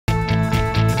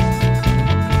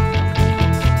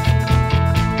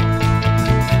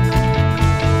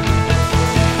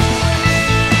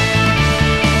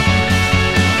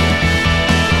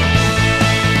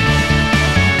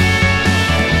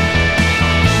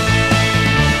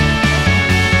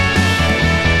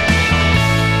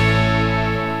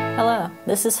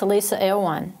this is Hollisa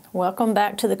A01. Welcome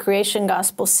back to the Creation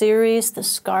Gospel series, the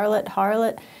Scarlet,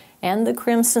 Harlot, and the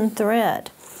Crimson Thread.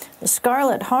 The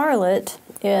Scarlet Harlot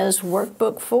is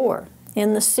workbook 4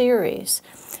 in the series.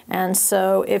 And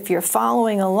so if you're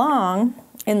following along,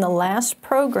 in the last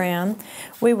program,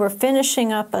 we were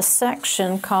finishing up a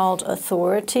section called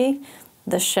Authority,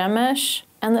 the Shemesh,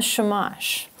 and the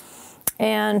Shamash.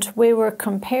 And we were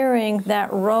comparing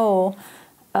that role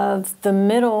of the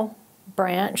middle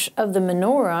branch of the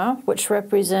menorah, which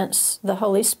represents the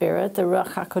Holy Spirit, the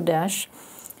Ruach HaKodesh,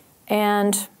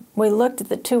 and we looked at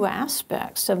the two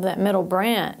aspects of that middle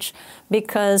branch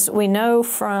because we know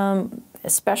from,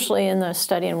 especially in the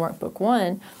study in Workbook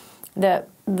 1, that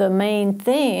the main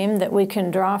theme that we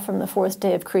can draw from the fourth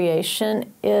day of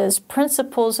creation is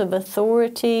principles of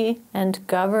authority and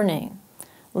governing,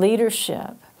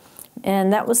 leadership.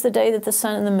 And that was the day that the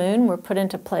sun and the moon were put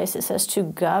into place. It says to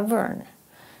govern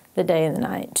the day and the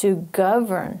night, to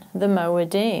govern the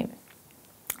Moedim.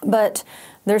 But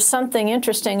there's something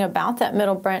interesting about that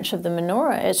middle branch of the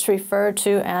menorah. It's referred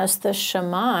to as the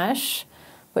Shamash,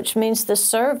 which means the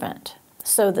servant.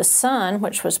 So the sun,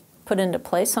 which was put into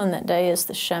place on that day, is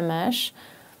the Shemesh,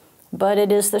 but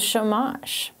it is the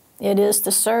Shamash. It is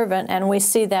the servant, and we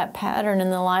see that pattern in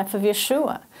the life of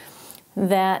Yeshua,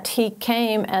 that he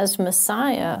came as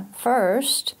Messiah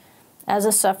first, as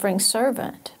a suffering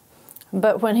servant.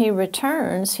 But when he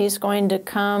returns, he's going to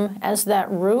come as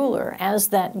that ruler, as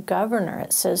that governor.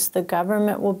 It says the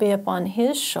government will be upon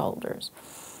his shoulders.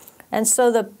 And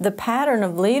so the pattern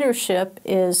of leadership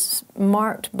is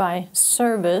marked by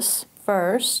service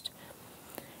first,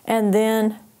 and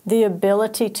then the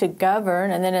ability to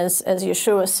govern, and then as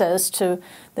Yeshua says to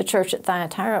the church at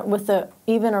Thyatira, with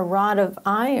even a rod of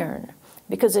iron.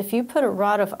 Because if you put a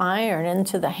rod of iron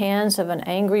into the hands of an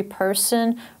angry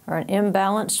person or an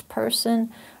imbalanced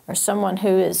person or someone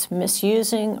who is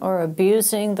misusing or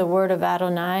abusing the word of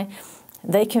Adonai,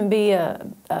 they can be a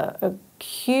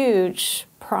huge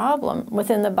problem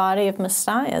within the body of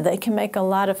Messiah. They can make a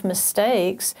lot of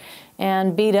mistakes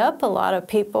and beat up a lot of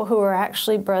people who are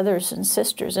actually brothers and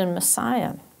sisters in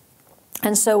Messiah.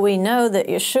 And so we know that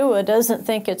Yeshua doesn't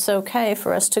think it's okay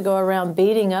for us to go around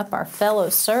beating up our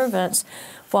fellow servants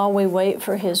while we wait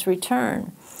for his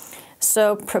return.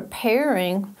 So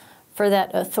preparing for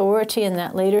that authority and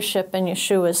that leadership in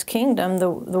Yeshua's kingdom, the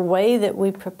way that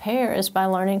we prepare is by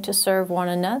learning to serve one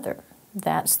another.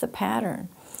 That's the pattern.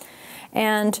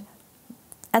 And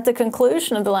at the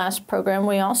conclusion of the last program,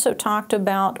 we also talked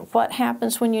about what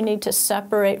happens when you need to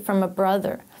separate from a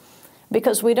brother.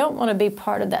 Because we don't want to be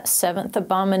part of that seventh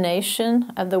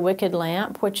abomination of the wicked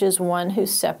lamp, which is one who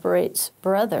separates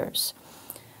brothers.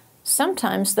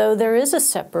 Sometimes, though, there is a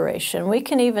separation. We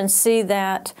can even see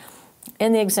that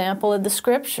in the example of the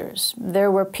Scriptures. There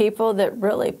were people that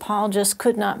really Paul just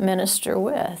could not minister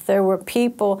with. There were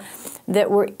people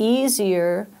that were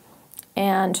easier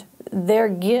and their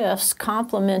gifts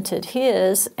complemented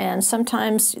his, and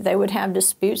sometimes they would have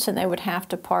disputes and they would have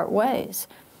to part ways.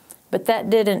 But that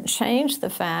didn't change the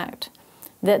fact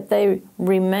that they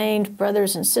remained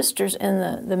brothers and sisters in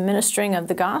the ministering of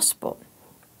the gospel.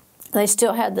 They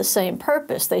still had the same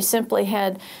purpose. They simply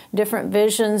had different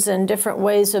visions and different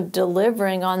ways of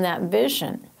delivering on that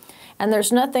vision. And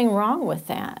there's nothing wrong with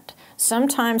that.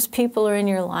 Sometimes people are in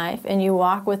your life and you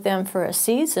walk with them for a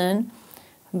season,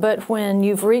 but when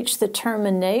you've reached the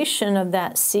termination of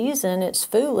that season, it's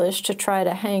foolish to try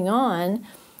to hang on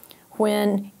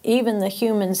when even the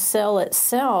human cell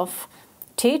itself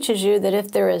teaches you that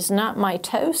if there is not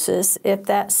mitosis, if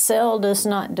that cell does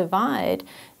not divide,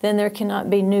 then there cannot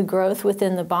be new growth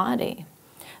within the body.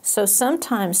 So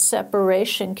sometimes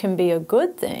separation can be a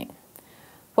good thing.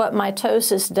 What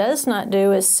mitosis does not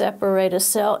do is separate a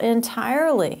cell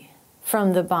entirely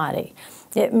from the body.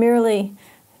 It merely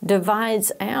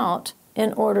divides out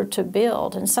in order to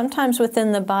build. And sometimes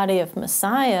within the body of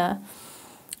Messiah,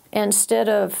 instead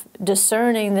of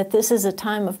discerning that this is a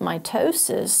time of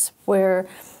mitosis where,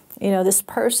 this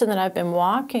person that I've been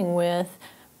walking with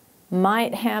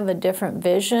might have a different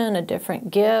vision, a different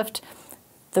gift,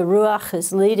 the Ruach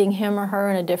is leading him or her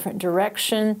in a different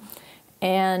direction,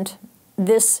 and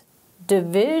this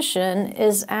division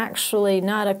is actually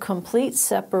not a complete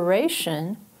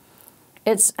separation.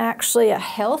 It's actually a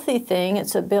healthy thing.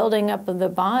 It's a building up of the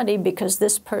body because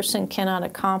this person cannot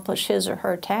accomplish his or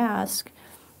her task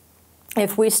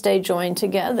if we stay joined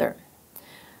together.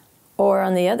 Or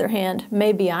on the other hand,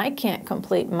 maybe I can't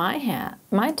complete my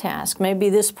task. Maybe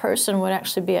this person would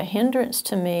actually be a hindrance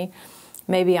to me.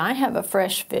 Maybe I have a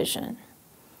fresh vision.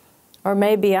 Or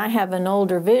maybe I have an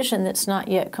older vision that's not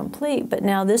yet complete, but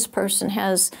now this person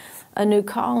has a new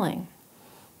calling.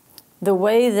 the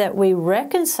way that we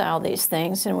reconcile these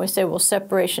things, and we say, well,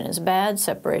 separation is bad,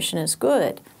 separation is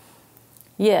good.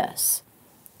 Yes.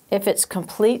 If it's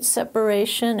complete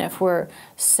separation, if we're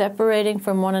separating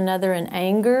from one another in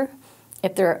anger,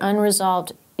 if there are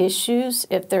unresolved issues,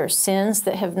 if there are sins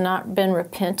that have not been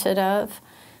repented of,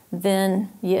 then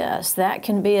yes, that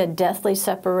can be a deathly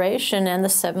separation and the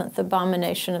seventh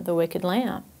abomination of the wicked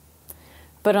lamb.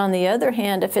 But on the other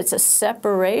hand, if it's a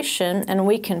separation and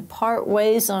we can part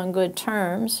ways on good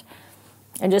terms,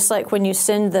 and just like when you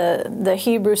send the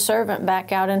Hebrew servant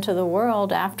back out into the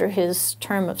world after his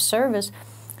term of service,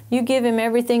 you give him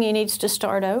everything he needs to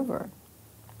start over.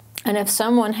 And if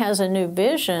someone has a new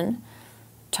vision,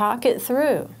 talk it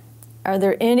through. Are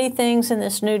there any things in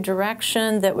this new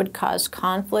direction that would cause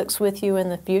conflicts with you in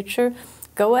the future?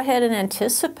 Go ahead and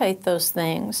anticipate those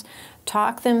things.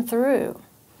 Talk them through.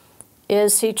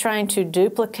 Is he trying to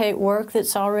duplicate work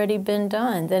that's already been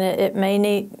done? Then it may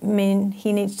mean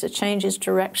he needs to change his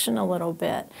direction a little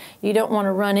bit. You don't want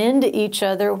to run into each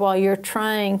other while you're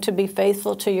trying to be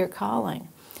faithful to your calling.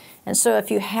 And so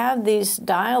if you have these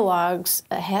dialogues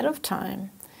ahead of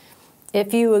time,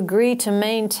 if you agree to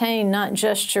maintain not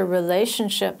just your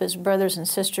relationship as brothers and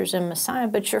sisters in Messiah,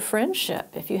 but your friendship,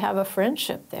 if you have a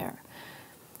friendship there.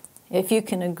 If you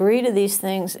can agree to these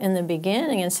things in the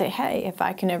beginning and say, hey, if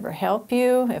I can ever help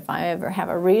you, if I ever have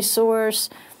a resource,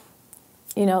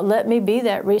 let me be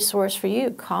that resource for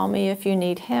you. Call me if you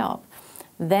need help.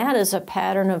 That is a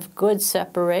pattern of good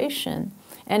separation.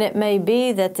 And it may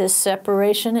be that this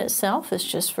separation itself is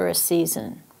just for a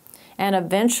season. And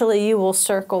eventually you will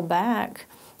circle back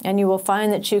and you will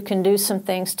find that you can do some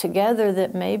things together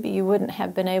that maybe you wouldn't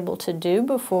have been able to do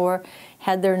before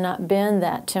had there not been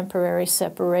that temporary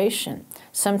separation.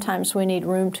 Sometimes we need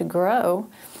room to grow,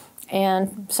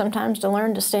 and sometimes to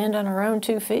learn to stand on our own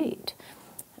 2 feet,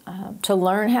 to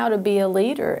learn how to be a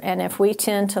leader. And if we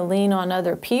tend to lean on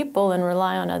other people and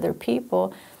rely on other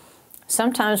people,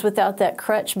 sometimes without that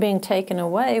crutch being taken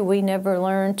away, we never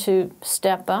learn to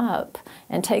step up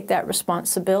and take that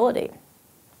responsibility.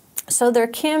 So there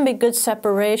can be good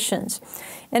separations.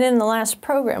 And in the last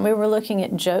program, we were looking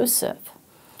at Joseph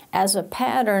as a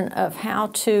pattern of how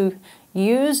to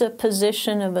use a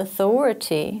position of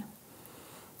authority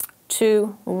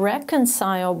to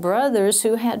reconcile brothers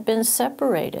who had been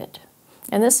separated.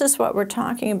 And this is what we're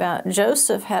talking about.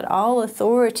 Joseph had all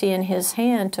authority in his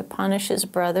hand to punish his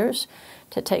brothers,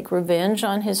 to take revenge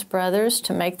on his brothers,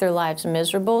 to make their lives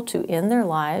miserable, to end their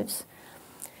lives.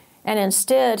 And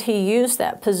instead, he used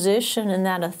that position and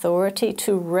that authority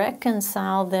to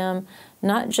reconcile them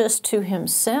not just to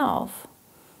himself,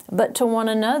 but to one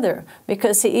another.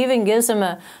 Because he even gives them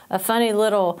a funny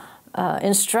little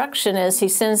instruction as he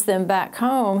sends them back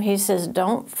home. He says,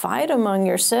 don't fight among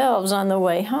yourselves on the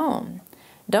way home.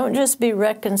 Don't just be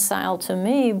reconciled to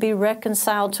me, be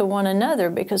reconciled to one another,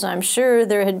 because I'm sure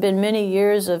there had been many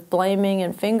years of blaming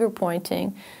and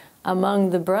finger-pointing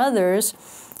among the brothers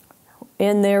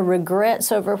in their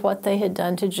regrets over what they had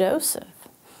done to Joseph.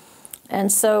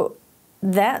 And so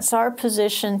that's our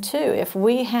position too. If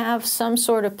we have some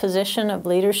sort of position of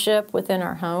leadership within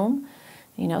our home,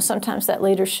 sometimes that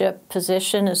leadership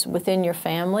position is within your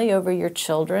family, over your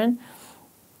children.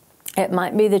 It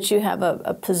might be that you have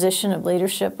a position of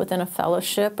leadership within a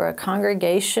fellowship or a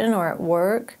congregation or at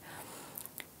work.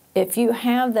 If you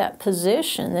have that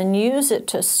position, then use it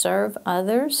to serve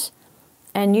others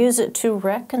and use it to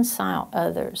reconcile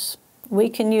others. We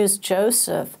can use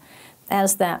Joseph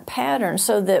as that pattern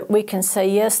so that we can say,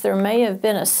 yes, there may have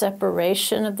been a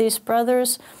separation of these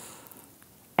brothers,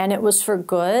 and it was for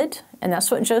good. And that's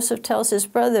what Joseph tells his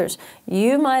brothers.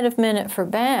 You might have meant it for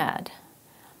bad,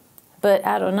 but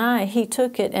Adonai, he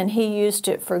took it and he used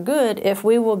it for good if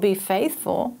we will be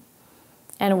faithful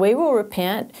and we will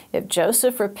repent. If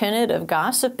Joseph repented of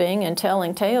gossiping and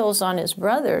telling tales on his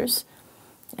brothers,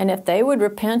 and if they would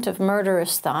repent of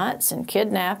murderous thoughts and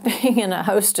kidnapping and a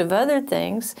host of other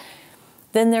things,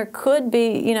 then there could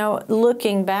be,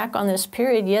 looking back on this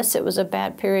period, yes, it was a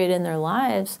bad period in their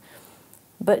lives,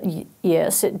 but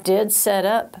yes, it did set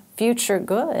up future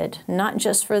good, not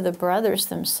just for the brothers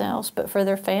themselves, but for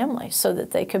their families, so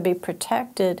that they could be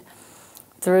protected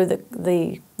through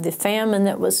the famine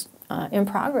that was in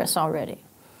progress already.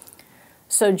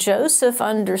 So Joseph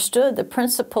understood the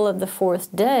principle of the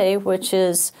fourth day, which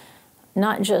is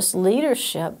not just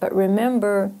leadership, but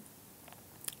remember,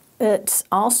 it's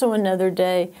also another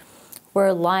day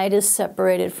where light is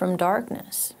separated from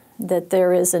darkness, that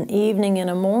there is an evening and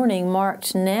a morning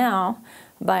marked now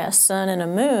by a sun and a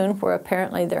moon where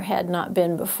apparently there had not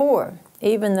been before.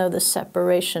 Even though the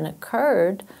separation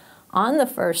occurred on the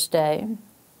first day,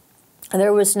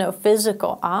 There was no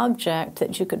physical object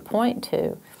that you could point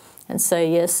to and say,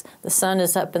 yes, the sun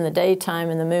is up in the daytime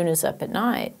and the moon is up at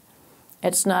night.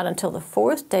 It's not until the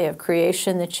fourth day of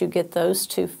creation that you get those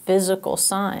two physical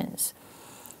signs.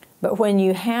 But when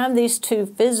you have these two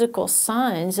physical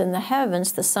signs in the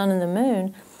heavens, the sun and the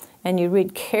moon, and you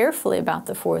read carefully about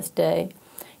the fourth day,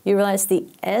 you realize the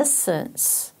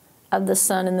essence of the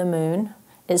sun and the moon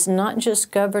is not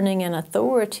just governing an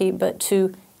authority, but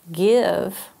to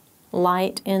give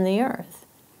light in the earth.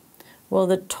 Well,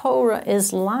 the Torah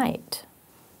is light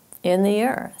in the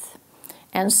earth.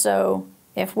 And so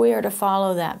if we are to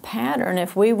follow that pattern,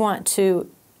 if we want to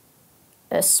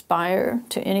aspire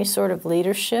to any sort of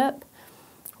leadership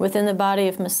within the body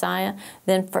of Messiah,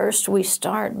 then first we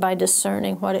start by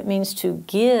discerning what it means to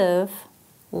give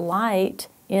light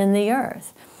in the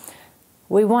earth.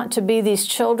 We want to be these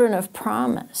children of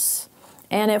promise.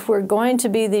 And if we're going to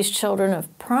be these children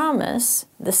of promise,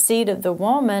 the seed of the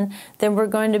woman, then we're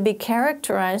going to be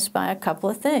characterized by a couple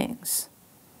of things.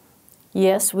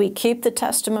 Yes, we keep the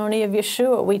testimony of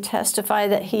Yeshua. We testify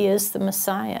that He is the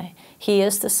Messiah. He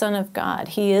is the Son of God.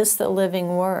 He is the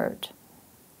living Word.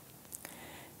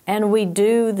 And we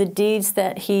do the deeds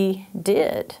that He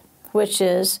did, which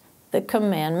is the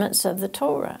commandments of the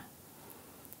Torah.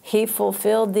 He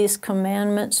fulfilled these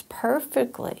commandments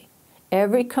perfectly.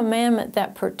 Every commandment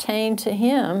that pertained to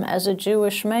Him as a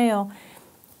Jewish male,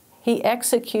 He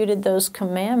executed those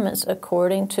commandments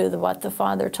according to what the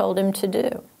Father told Him to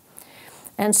do.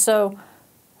 And so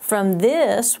from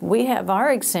this, we have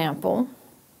our example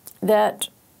that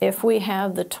if we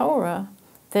have the Torah,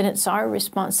 then it's our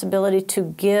responsibility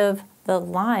to give the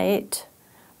light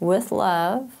with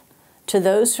love to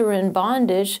those who are in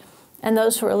bondage and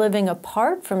those who are living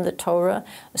apart from the Torah,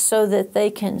 so that they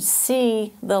can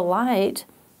see the light.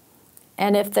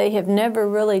 And if they have never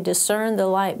really discerned the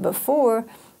light before,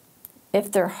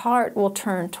 if their heart will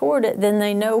turn toward it, then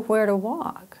they know where to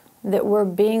walk. That we're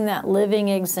being that living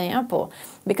example,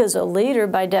 because a leader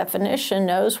by definition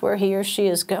knows where he or she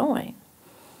is going.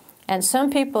 And some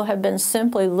people have been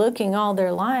simply looking all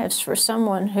their lives for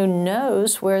someone who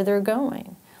knows where they're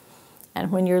going. And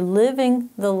when you're living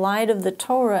the light of the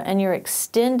Torah and you're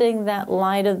extending that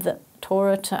light of the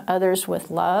Torah to others with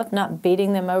love, not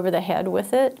beating them over the head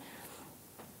with it,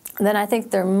 then I think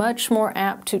they're much more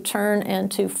apt to turn and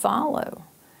to follow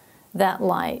that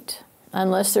light.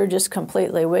 Unless they're just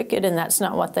completely wicked and that's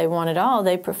not what they want at all,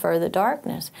 they prefer the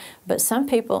darkness. But some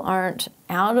people aren't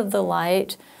out of the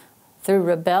light through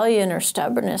rebellion or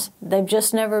stubbornness. They've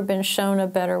just never been shown a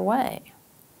better way.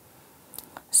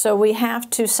 So we have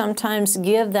to sometimes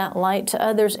give that light to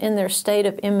others in their state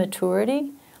of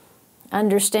immaturity,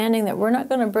 understanding that we're not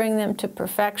going to bring them to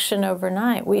perfection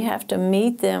overnight. We have to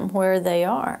meet them where they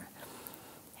are.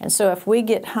 And so if we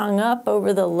get hung up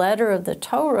over the letter of the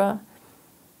Torah,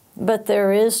 but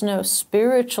there is no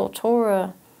spiritual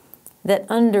Torah that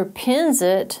underpins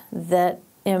it, that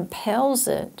impels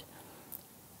it,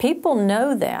 people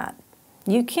know that.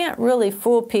 You can't really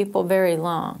fool people very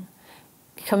long.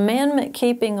 Commandment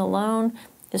keeping alone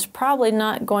is probably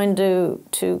not going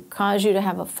to cause you to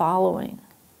have a following.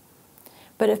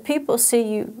 But if people see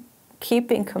you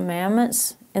keeping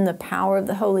commandments in the power of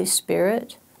the Holy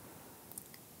Spirit,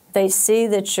 they see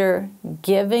that you're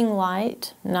giving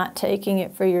light, not taking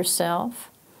it for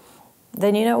yourself,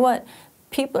 then you know what?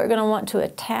 People are going to want to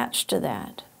attach to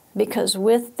that, because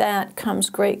with that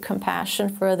comes great compassion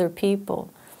for other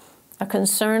people, a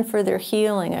concern for their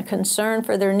healing, a concern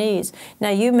for their needs. Now,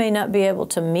 you may not be able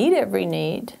to meet every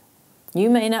need. You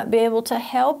may not be able to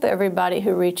help everybody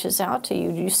who reaches out to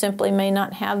you. You simply may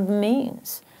not have the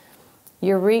means.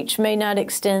 Your reach may not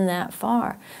extend that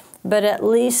far. But at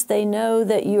least they know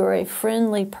that you are a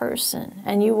friendly person,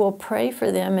 and you will pray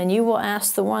for them, and you will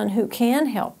ask the one who can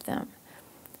help them,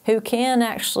 who can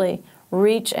actually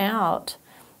reach out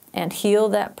and heal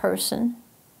that person,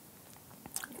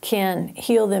 can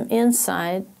heal them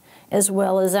inside as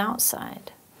well as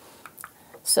outside.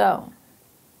 So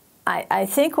I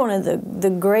think one of the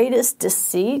greatest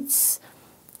deceits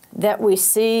that we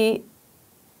see,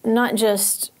 not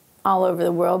just all over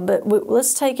the world, but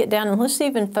let's take it down and let's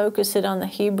even focus it on the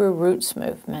Hebrew roots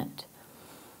movement.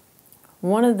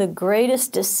 One of the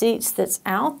greatest deceits that's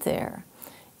out there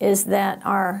is that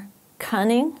our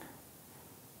cunning,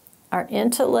 our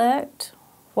intellect,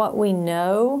 what we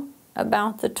know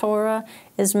about the Torah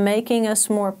is making us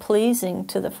more pleasing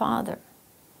to the Father.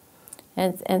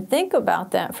 And think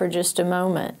about that for just a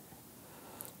moment.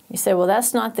 You say, well,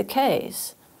 that's not the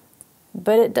case.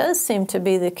 But it does seem to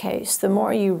be the case. The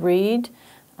more you read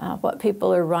what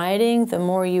people are writing, the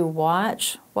more you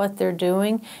watch what they're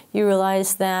doing, you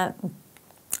realize that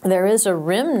there is a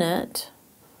remnant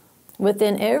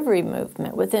within every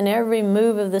movement. Within every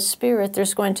move of the Spirit,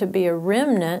 there's going to be a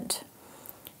remnant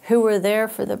who are there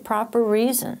for the proper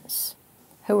reasons,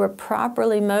 who are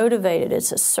properly motivated.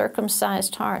 It's a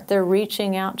circumcised heart. They're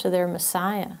reaching out to their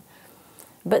Messiah.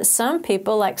 But some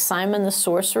people, like Simon the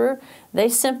sorcerer, they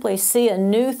simply see a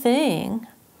new thing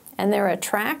and they're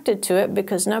attracted to it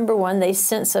because, number one, they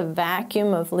sense a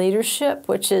vacuum of leadership,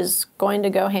 which is going to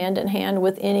go hand in hand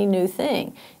with any new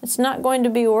thing. It's not going to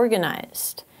be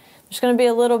organized. There's going to be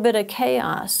a little bit of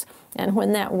chaos. And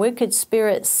when that wicked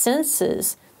spirit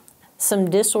senses some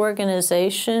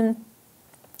disorganization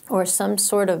or some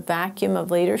sort of vacuum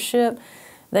of leadership,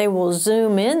 they will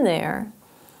zoom in there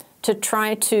to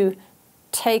try to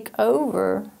take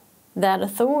over that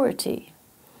authority.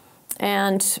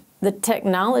 And the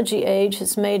technology age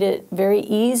has made it very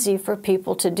easy for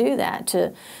people to do that,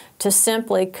 to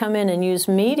simply come in and use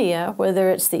media,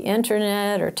 whether it's the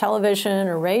internet or television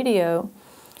or radio,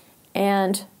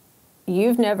 and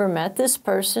you've never met this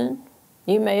person.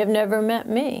 You may have never met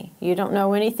me. You don't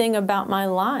know anything about my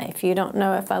life. You don't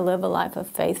know if I live a life of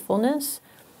faithfulness,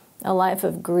 a life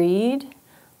of greed,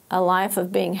 a life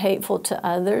of being hateful to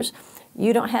others.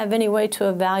 You don't have any way to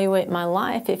evaluate my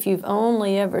life if you've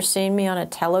only ever seen me on a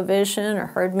television or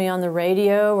heard me on the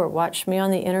radio or watched me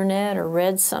on the internet or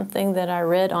read something that I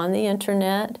read on the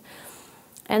internet.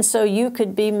 And so you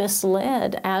could be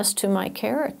misled as to my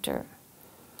character.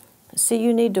 See,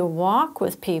 you need to walk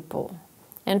with people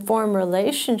and form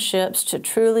relationships to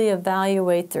truly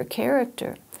evaluate their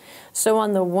character. So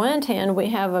on the one hand, we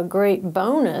have a great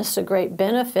bonus, a great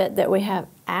benefit that we have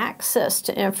access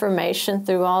to information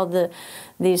through all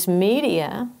these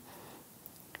media.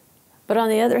 But on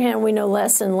the other hand, we know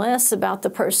less and less about the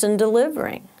person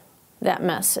delivering that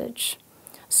message.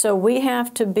 So we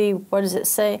have to be, what does it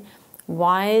say?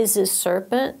 Wise as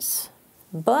serpents,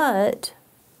 but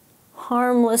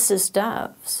harmless as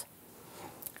doves.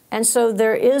 And so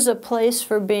there is a place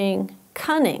for being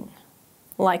cunning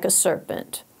like a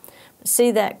serpent.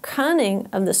 See, that cunning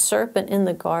of the serpent in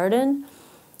the garden,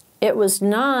 it was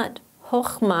not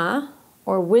chokhmah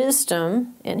or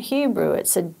wisdom in Hebrew.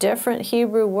 It's a different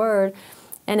Hebrew word,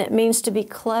 and it means to be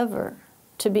clever,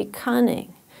 to be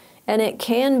cunning. And it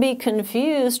can be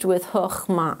confused with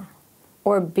chokhmah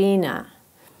or bina,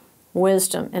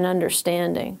 wisdom and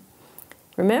understanding.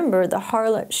 Remember, the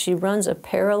harlot, she runs a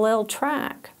parallel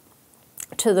track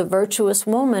to the virtuous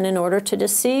woman in order to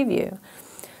deceive you.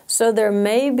 So there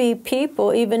may be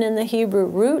people, even in the Hebrew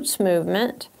roots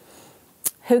movement,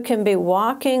 who can be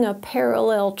walking a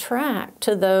parallel track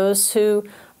to those who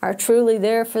are truly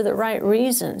there for the right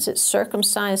reasons. It's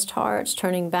circumcised hearts,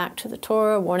 turning back to the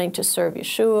Torah, wanting to serve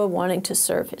Yeshua, wanting to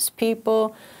serve His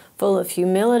people, full of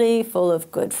humility, full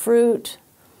of good fruit.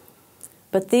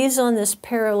 But these on this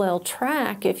parallel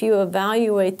track, if you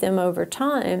evaluate them over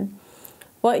time,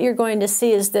 what you're going to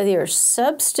see is that they are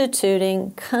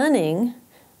substituting cunning,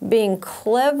 being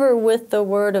clever with the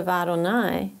word of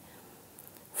Adonai,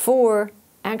 for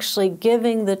actually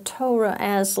giving the Torah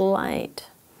as light.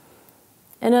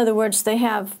 In other words, they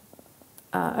have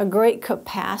a great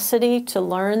capacity to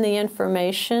learn the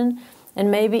information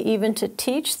and maybe even to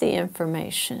teach the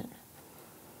information.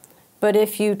 But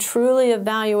if you truly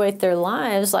evaluate their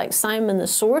lives, like Simon the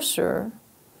sorcerer,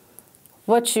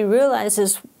 what you realize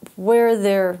is where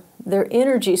their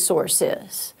energy source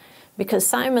is. Because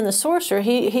Simon the sorcerer,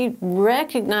 he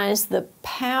recognized the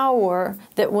power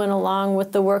that went along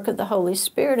with the work of the Holy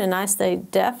Spirit. And I say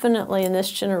definitely in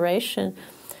this generation,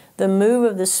 the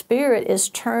move of the Spirit is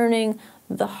turning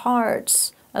the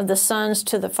hearts of the sons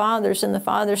to the fathers and the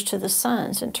fathers to the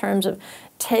sons, in terms of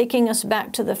taking us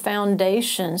back to the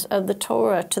foundations of the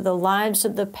Torah, to the lives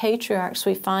of the patriarchs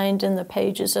we find in the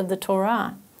pages of the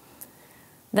Torah.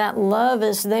 That love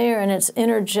is there and it's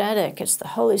energetic. It's the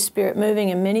Holy Spirit moving,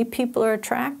 and many people are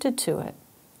attracted to it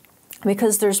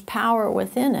because there's power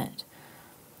within it.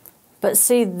 But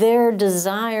see, their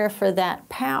desire for that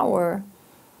power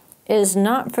is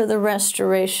not for the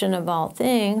restoration of all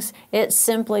things. It's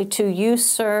simply to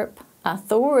usurp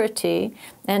authority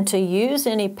and to use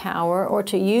any power or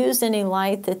to use any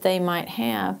light that they might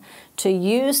have, to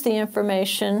use the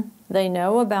information they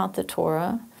know about the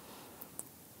Torah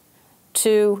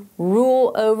to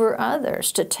rule over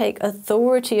others, to take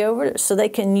authority over it, so they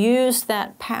can use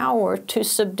that power to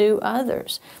subdue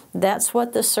others. That's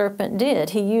what the serpent did.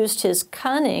 He used his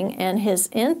cunning and his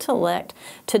intellect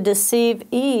to deceive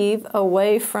Eve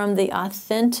away from the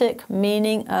authentic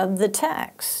meaning of the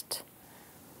text.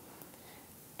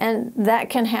 And that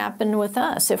can happen with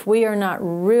us if we are not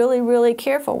really, really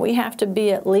careful. We have to be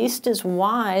at least as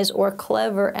wise or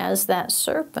clever as that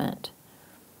serpent.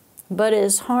 but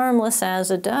is harmless as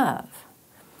a dove.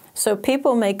 So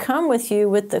people may come with you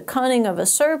with the cunning of a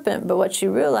serpent, but what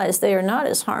you realize, they are not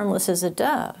as harmless as a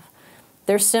dove.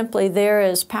 They're simply there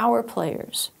as power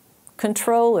players,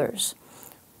 controllers.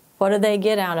 What do they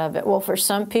get out of it? Well, for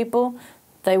some people,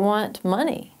 they want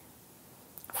money.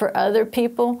 For other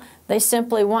people, they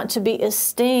simply want to be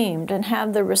esteemed and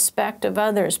have the respect of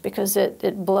others because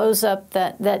it blows up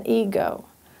that ego.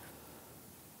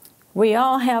 We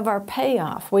all have our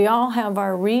payoff. We all have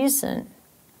our reason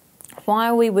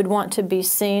why we would want to be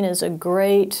seen as a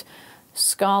great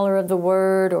scholar of the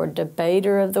Word or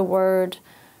debater of the Word.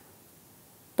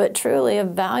 But truly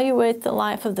evaluate the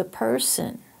life of the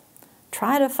person.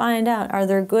 Try to find out, are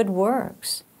there good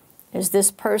works? Is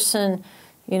this person,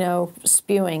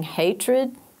 spewing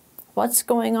hatred? What's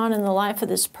going on in the life of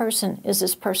this person? Is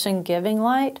this person giving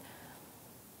light?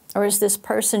 Or is this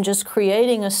person just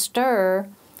creating a stir,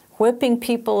 whipping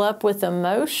people up with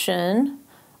emotion,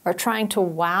 or trying to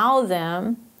wow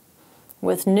them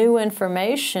with new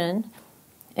information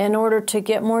in order to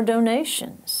get more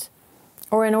donations,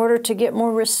 or in order to get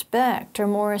more respect or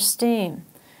more esteem?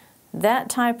 That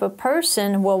type of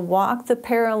person will walk the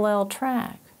parallel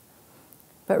track.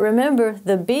 But remember,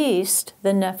 the beast,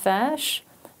 the nefesh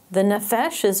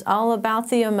is all about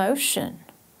the emotion.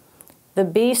 The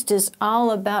beast is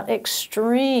all about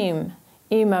extreme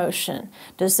emotion.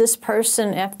 Does this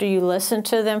person, after you listen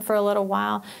to them for a little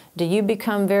while, do you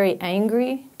become very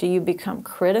angry? Do you become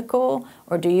critical?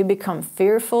 Or do you become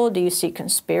fearful? Do you see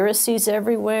conspiracies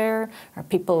everywhere? Are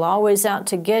people always out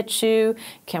to get you?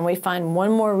 Can we find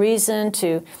one more reason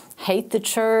to hate the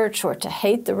church or to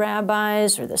hate the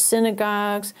rabbis or the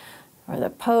synagogues or the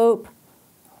Pope?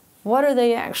 What are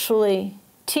they actually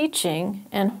teaching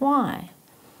and why?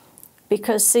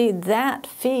 Because, see, that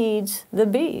feeds the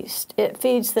beast. It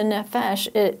feeds the nefesh.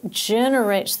 It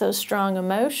generates those strong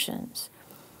emotions.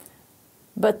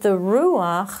 But the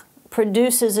ruach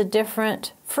produces a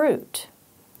different fruit.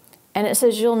 And it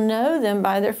says you'll know them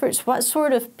by their fruits. What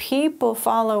sort of people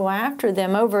follow after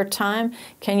them over time?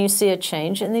 Can you see a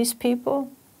change in these people?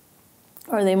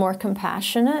 Are they more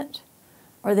compassionate?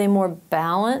 Are they more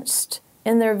balanced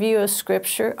in their view of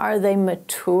Scripture? Are they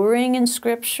maturing in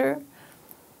Scripture?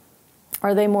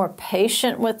 Are they more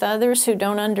patient with others who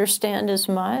don't understand as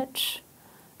much?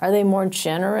 Are they more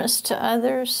generous to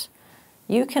others?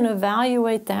 You can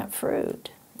evaluate that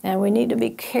fruit. And we need to be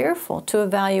careful to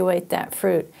evaluate that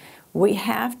fruit. We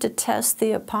have to test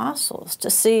the apostles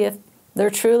to see if they're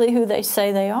truly who they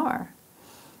say they are.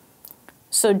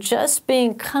 So just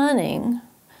being cunning,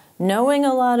 knowing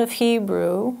a lot of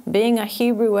Hebrew, being a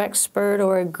Hebrew expert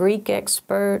or a Greek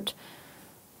expert,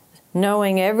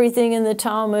 knowing everything in the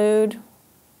Talmud,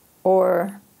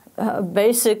 or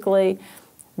basically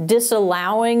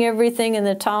disallowing everything in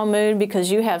the Talmud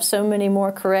because you have so many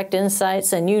more correct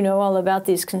insights and you know all about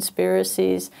these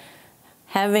conspiracies,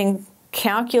 having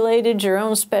calculated your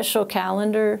own special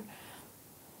calendar,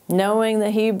 knowing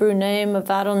the Hebrew name of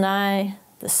Adonai,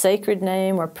 the sacred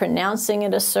name, or pronouncing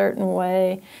it a certain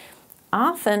way.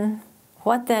 Often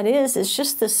what that is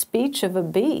just the speech of a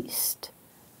beast.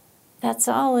 That's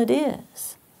all it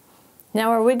is.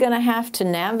 Now, are we going to have to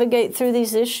navigate through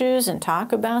these issues and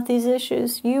talk about these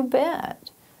issues? You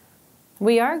bet.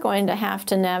 We are going to have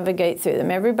to navigate through them.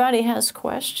 Everybody has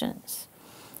questions.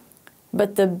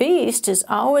 But the beast is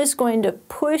always going to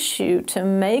push you to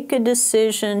make a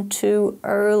decision too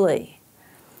early.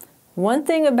 One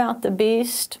thing about the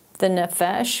beast, the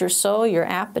nefesh, your soul, your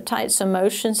appetites,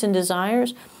 emotions, and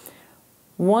desires,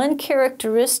 one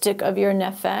characteristic of your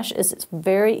nefesh is it's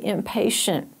very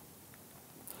impatient.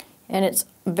 And it's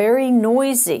very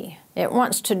noisy. It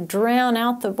wants to drown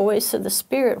out the voice of the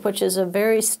Spirit, which is a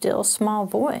very still, small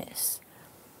voice.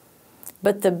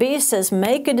 But the beast says,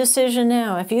 make a decision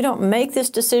now. If you don't make this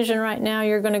decision right now,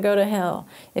 you're going to go to hell.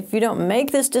 If you don't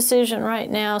make this decision right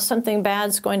now, something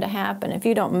bad's going to happen. If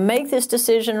you don't make this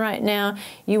decision right now,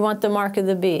 you want the mark of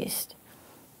the beast.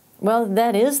 Well,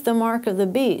 that is the mark of the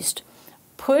beast,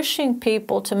 pushing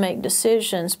people to make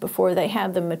decisions before they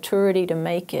have the maturity to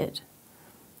make it,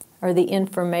 or the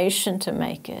information to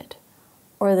make it,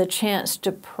 or the chance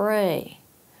to pray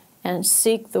and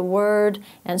seek the Word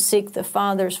and seek the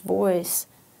Father's voice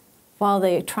while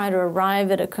they try to arrive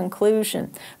at a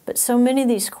conclusion. But so many of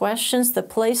these questions, the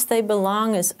place they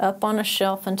belong is up on a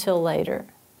shelf until later,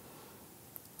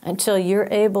 until you're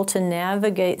able to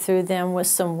navigate through them with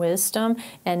some wisdom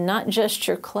and not just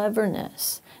your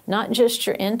cleverness, not just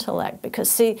your intellect. Because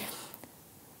see,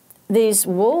 these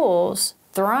wolves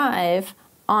thrive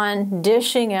on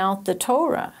dishing out the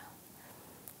Torah,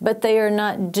 but they are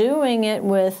not doing it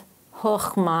with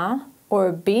chokhmah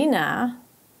or bina,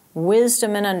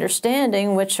 wisdom and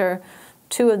understanding, which are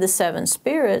two of the seven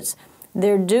spirits,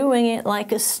 they're doing it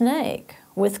like a snake,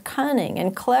 with cunning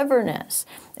and cleverness.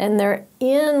 And they're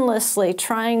endlessly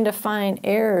trying to find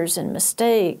errors and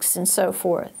mistakes and so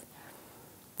forth.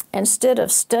 Instead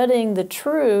of studying the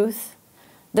truth,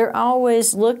 they're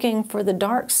always looking for the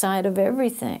dark side of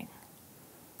everything.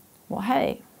 Well,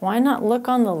 hey, why not look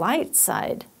on the light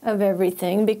side of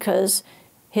everything? Because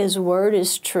His Word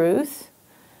is truth,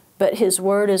 but His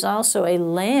Word is also a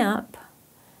lamp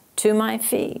to my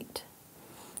feet.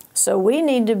 So we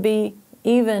need to be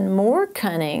even more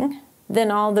cunning than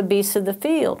all the beasts of the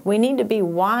field. We need to be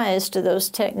wise to those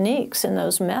techniques and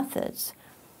those methods.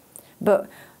 But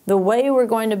the way we're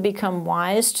going to become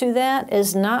wise to that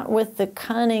is not with the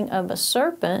cunning of a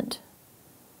serpent,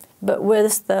 but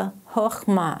with the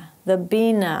chokhmah, the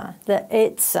bina, the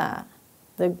etzah,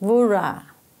 the gvura,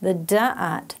 the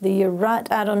da'at, the yirat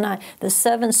Adonai, the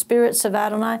seven spirits of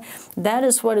Adonai. That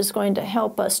is what is going to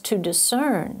help us to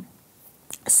discern,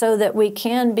 so that we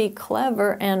can be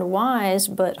clever and wise,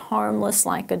 but harmless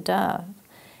like a dove,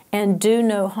 and do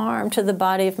no harm to the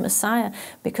body of Messiah,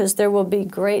 because there will be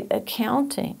great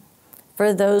accounting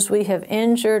for those we have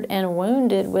injured and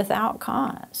wounded without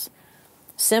cause,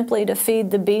 simply to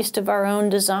feed the beast of our own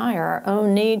desire, our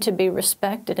own need to be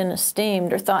respected and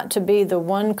esteemed, or thought to be the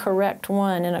one correct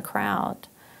one in a crowd.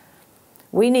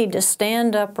 We need to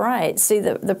stand upright. See,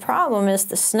 the problem is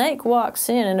the snake walks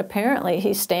in, and apparently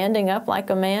he's standing up like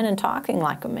a man and talking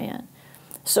like a man.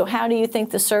 So how do you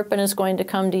think the serpent is going to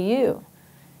come to you?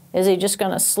 Is he just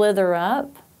going to slither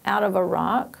up out of a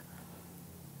rock?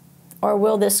 Or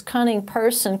will this cunning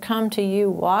person come to you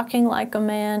walking like a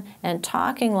man and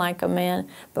talking like a man,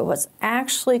 but what's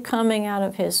actually coming out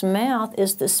of his mouth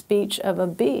is the speech of a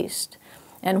beast?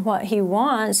 And what he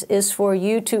wants is for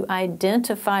you to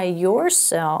identify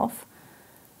yourself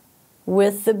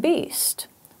with the beast,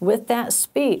 with that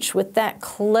speech, with that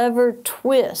clever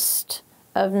twist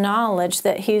of knowledge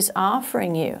that he's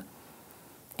offering you.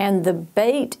 And the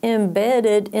bait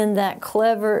embedded in that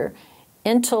clever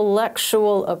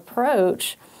intellectual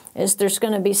approach is there's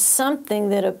going to be something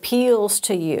that appeals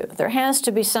to you. There has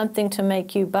to be something to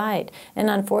make you bite.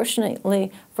 And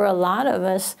unfortunately, for a lot of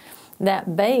us,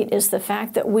 that bait is the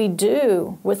fact that we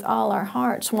do, with all our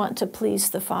hearts, want to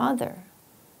please the Father.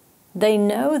 They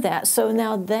know that, so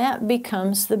now that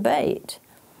becomes the bait.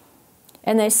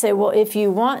 And they say, well, if you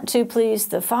want to please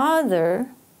the Father,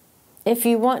 if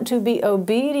you want to be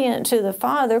obedient to the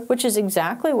Father, which is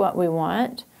exactly what we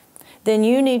want, then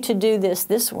you need to do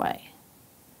this way.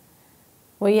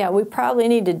 Well, yeah, we probably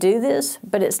need to do this,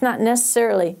 but it's not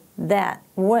necessarily that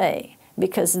way,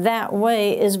 because that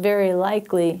way is very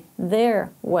likely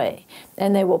their way.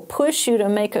 And they will push you to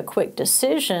make a quick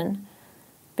decision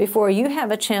before you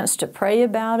have a chance to pray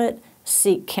about it,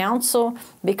 seek counsel,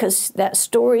 because that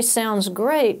story sounds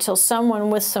great till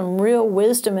someone with some real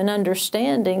wisdom and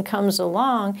understanding comes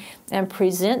along and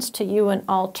presents to you an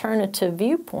alternative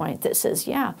viewpoint that says,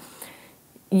 yeah,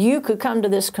 you could come to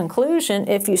this conclusion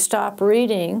if you stop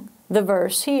reading the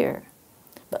verse here.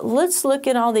 But let's look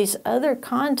at all these other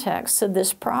contexts of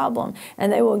this problem,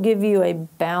 and they will give you a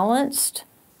balanced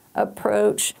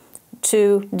approach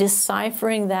to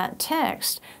deciphering that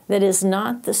text that is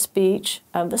not the speech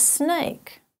of a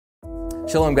snake.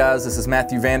 Shalom, guys. This is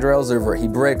Matthew Vanderels over at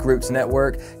Hebraic Roots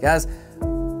Network. Guys,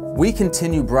 we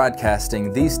continue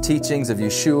broadcasting these teachings of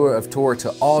Yeshua, of Torah,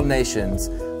 to all nations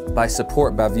by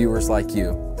support by viewers like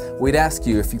you. We'd ask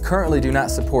you, if you currently do not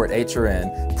support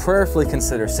HRN, prayerfully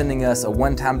consider sending us a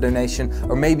one-time donation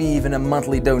or maybe even a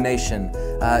monthly donation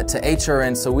to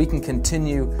HRN so we can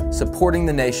continue supporting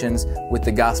the nations with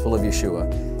the gospel of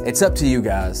Yeshua. It's up to you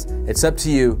guys. It's up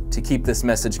to you to keep this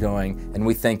message going, and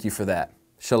we thank you for that.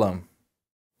 Shalom.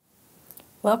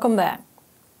 Welcome back.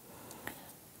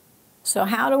 So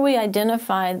how do we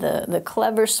identify the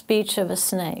clever speech of a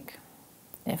snake?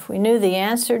 If we knew the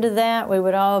answer to that, we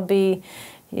would all be,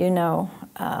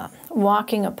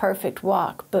 walking a perfect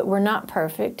walk. But we're not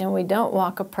perfect, and we don't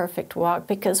walk a perfect walk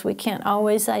because we can't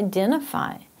always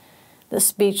identify the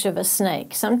speech of a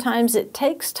snake. Sometimes it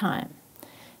takes time.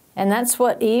 And that's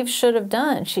what Eve should have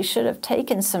done. She should have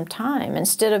taken some time.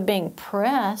 Instead of being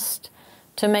pressed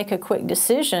to make a quick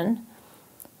decision,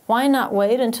 why not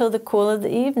wait until the cool of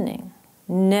the evening?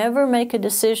 Never make a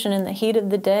decision in the heat of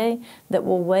the day that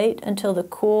will wait until the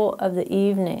cool of the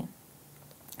evening.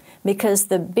 Because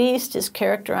the beast is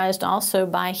characterized also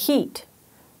by heat.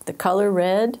 The color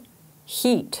red,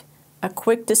 heat, a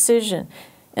quick decision.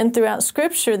 And throughout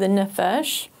Scripture, the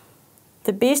nephesh,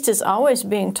 the beast is always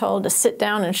being told to sit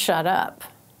down and shut up,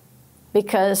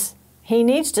 because he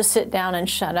needs to sit down and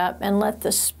shut up and let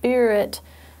the Spirit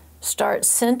start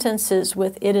sentences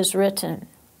with "it is written."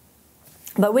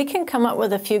 But we can come up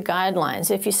with a few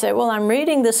guidelines. If you say, well, I'm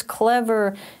reading this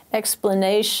clever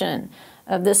explanation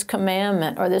of this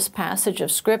commandment or this passage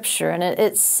of Scripture, and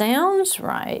it sounds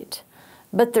right,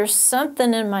 but there's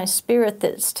something in my spirit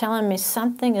that's telling me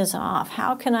something is off.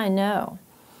 How can I know?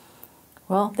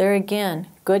 Well, there again,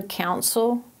 good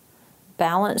counsel,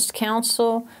 balanced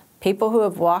counsel, people who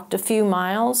have walked a few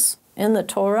miles in the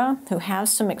Torah, who have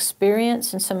some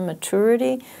experience and some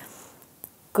maturity.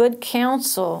 Good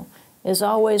counsel is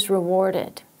always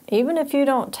rewarded. Even if you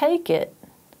don't take it,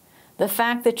 the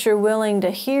fact that you're willing to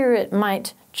hear it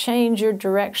might change your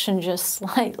direction just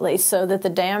slightly so that the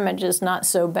damage is not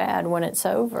so bad when it's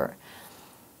over.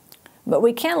 But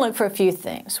we can look for a few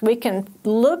things. We can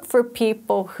look for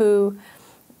people who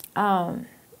are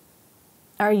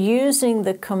using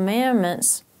the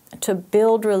commandments to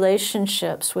build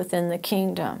relationships within the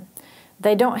kingdom.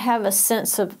 They don't have a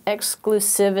sense of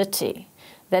exclusivity,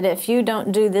 that if you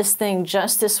don't do this thing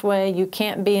just this way, you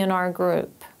can't be in our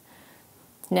group.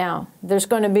 Now, there's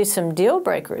going to be some deal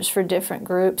breakers for different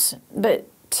groups, but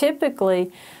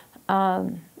typically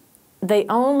they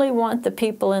only want the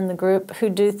people in the group who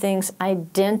do things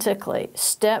identically,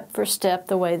 step for step,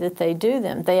 the way that they do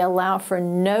them. They allow for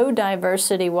no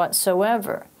diversity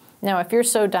whatsoever. Now, if you're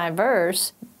so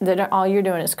diverse that all you're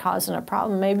doing is causing a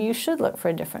problem, maybe you should look for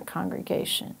a different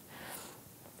congregation.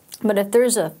 But if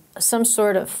there's some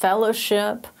sort of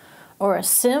fellowship or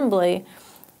assembly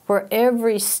where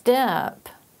every step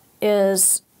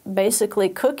is basically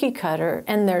cookie cutter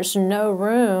and there's no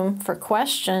room for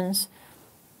questions,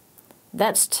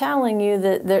 that's telling you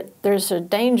that there's a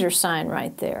danger sign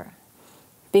right there.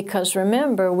 Because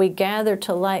remember, we gather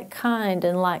to like kind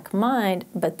and like mind,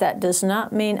 but that does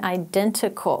not mean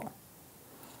identical.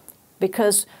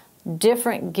 Because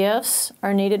different gifts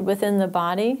are needed within the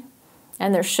body,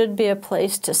 and there should be a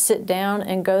place to sit down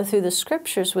and go through the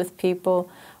Scriptures with people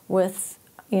with,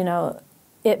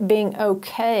 it being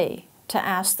okay to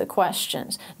ask the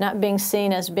questions, not being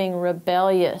seen as being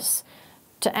rebellious,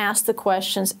 to ask the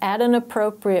questions at an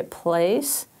appropriate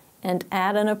place and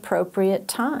at an appropriate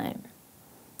time,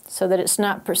 so that it's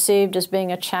not perceived as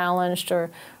being a challenge or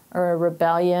a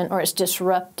rebellion or it's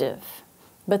disruptive.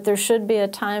 But there should be a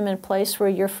time and place where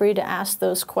you're free to ask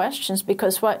those questions,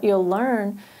 because what you'll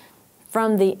learn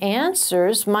from the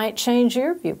answers might change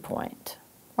your viewpoint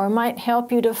or might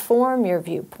help you to form your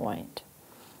viewpoint.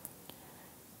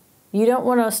 You don't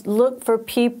want to look for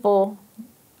people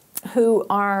who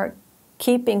are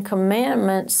keeping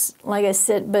commandments, like I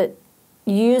said, but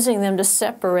using them to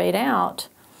separate out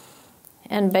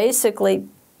and basically,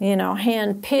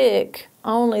 hand-pick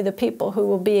only the people who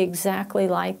will be exactly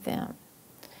like them.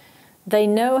 They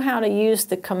know how to use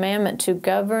the commandment to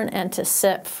govern and to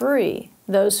set free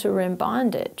those who are in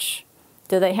bondage.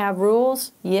 Do they have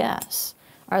rules? Yes.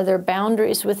 Are there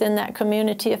boundaries within that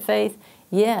community of faith?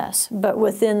 Yes. But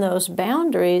within those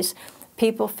boundaries,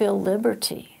 people feel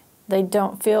liberty. They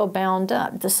don't feel bound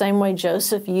up. The same way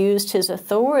Joseph used his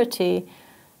authority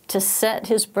to set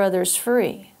his brothers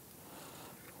free.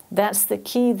 That's the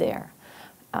key there.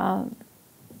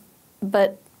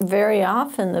 But very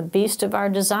often the beast of our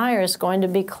desire is going to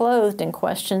be clothed in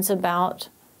questions about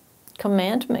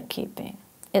commandment keeping.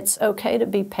 It's okay to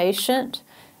be patient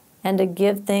and to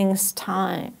give things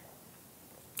time.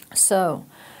 So,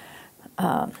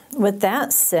 with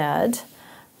that said,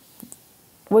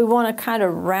 we want to kind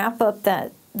of wrap up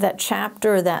that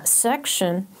chapter or that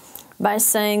section by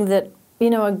saying that,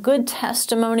 a good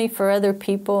testimony for other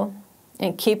people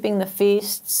in keeping the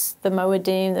feasts, the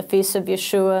Moedim, the Feast of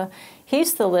Yeshua,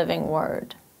 He's the living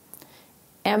Word.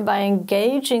 And by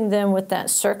engaging them with that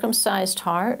circumcised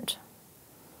heart,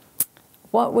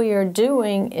 what we are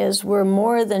doing is we're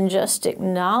more than just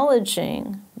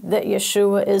acknowledging that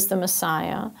Yeshua is the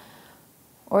Messiah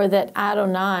or that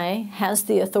Adonai has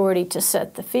the authority to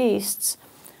set the feasts.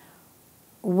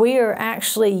 We are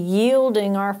actually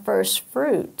yielding our first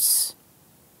fruits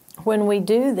when we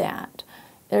do that.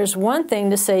 There's one thing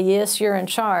to say, yes, you're in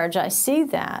charge, I see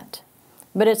that.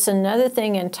 But it's another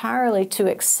thing entirely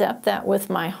to accept that with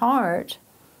my heart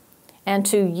and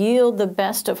to yield the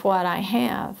best of what I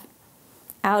have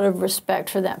out of respect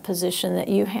for that position that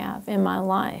you have in my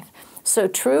life. So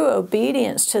true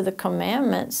obedience to the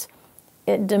commandments,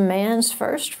 it demands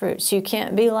first fruits. You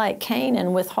can't be like Cain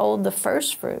and withhold the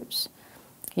first fruits.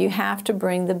 You have to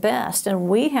bring the best, and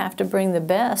we have to bring the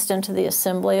best into the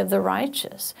assembly of the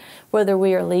righteous. Whether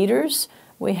we are leaders,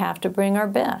 we have to bring our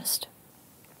best.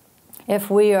 If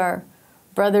we are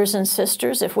brothers and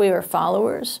sisters, if we are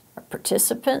followers, or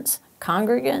participants,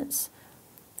 congregants,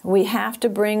 We have to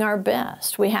bring our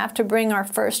best. We have to bring our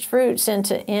first fruits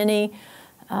into any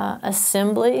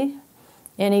assembly,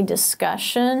 any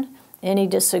discussion, any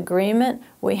disagreement.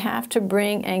 We have to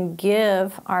bring and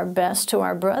give our best to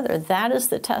our brother. That is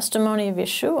the testimony of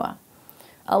Yeshua.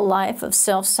 A life of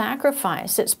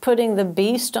self-sacrifice. It's putting the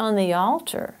beast on the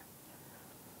altar.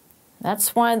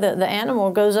 That's why the animal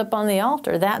goes up on the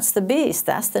altar. That's the beast.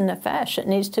 That's the nefesh. It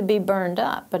needs to be burned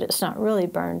up, but it's not really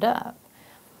burned up.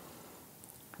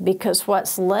 Because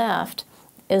what's left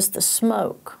is the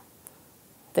smoke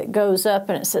that goes up,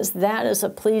 and it says that is a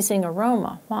pleasing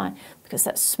aroma. Why? Because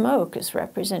that smoke is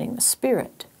representing the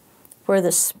Spirit, where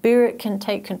the Spirit can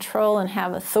take control and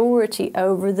have authority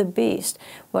over the beast.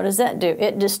 What does that do?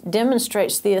 It just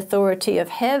demonstrates the authority of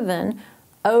heaven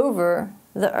over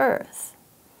the earth.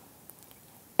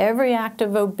 Every act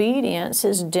of obedience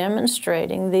is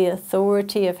demonstrating the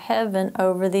authority of heaven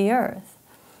over the earth.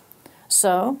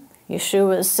 So,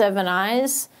 Yeshua's 7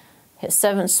 eyes, his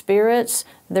 7 spirits,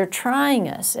 they're trying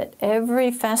us at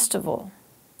every festival,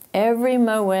 every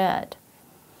moed.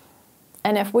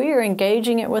 And if we are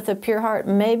engaging it with a pure heart,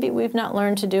 maybe we've not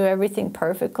learned to do everything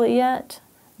perfectly yet,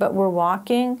 but we're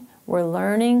walking, we're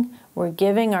learning, we're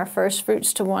giving our first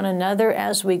fruits to one another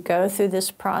as we go through this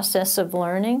process of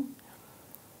learning.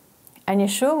 And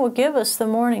Yeshua will give us the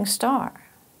morning star.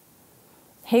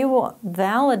 He will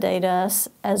validate us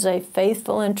as a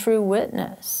faithful and true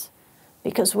witness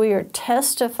because we are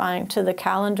testifying to the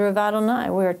calendar of Adonai.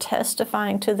 We are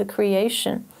testifying to the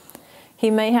creation. He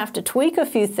may have to tweak a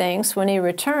few things when he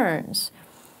returns,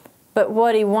 but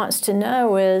what he wants to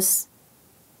know is,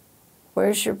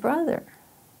 where's your brother?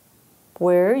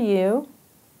 Where are you?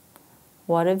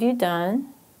 What have you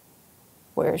done?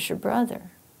 Where's your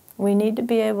brother? We need to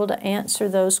be able to answer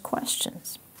those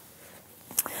questions.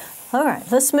 All right,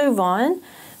 let's move on.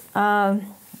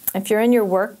 If you're in your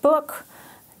workbook,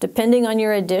 depending on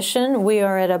your edition, we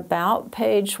are at about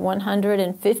page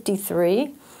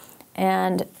 153.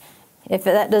 And if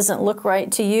that doesn't look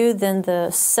right to you, then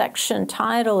the section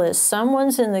title is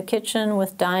Someone's in the Kitchen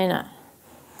with Dinah.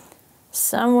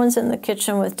 Someone's in the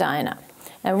kitchen with Dinah.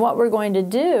 And what we're going to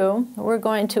do, we're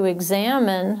going to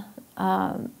examine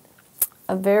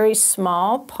a very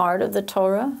small part of the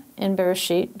Torah in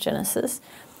Bereshit, Genesis.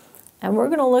 And we're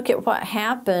going to look at what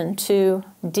happened to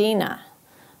Dinah,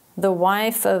 the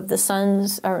wife of the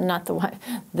sons, or not the wife,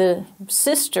 the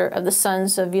sister of the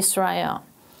sons of Israel.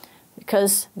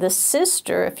 Because the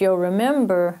sister, if you'll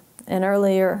remember in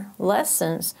earlier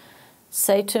lessons,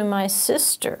 say to my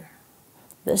sister.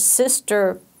 The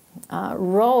sister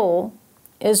role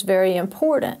is very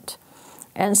important.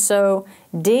 And so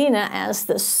Dinah, as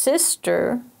the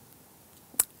sister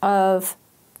of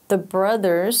the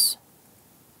brothers,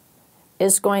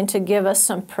 is going to give us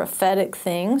some prophetic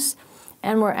things.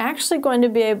 And we're actually going to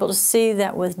be able to see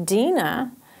that with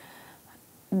Dinah,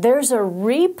 there's a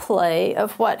replay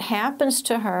of what happens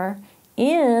to her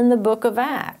in the book of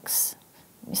Acts.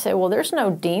 You say, well, there's no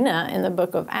Dinah in the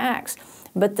book of Acts,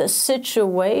 but the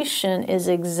situation is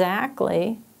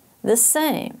exactly the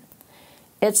same.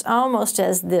 It's almost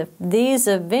as if these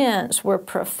events were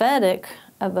prophetic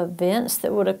of events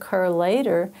that would occur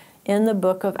later in the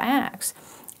book of Acts.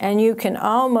 And you can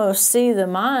almost see the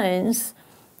minds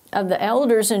of the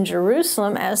elders in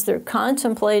Jerusalem as they're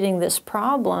contemplating this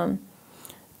problem,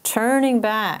 turning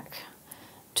back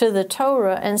to the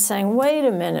Torah and saying, wait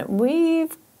a minute,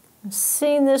 we've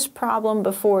seen this problem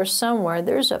before somewhere.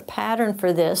 There's a pattern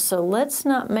for this, so let's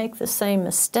not make the same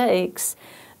mistakes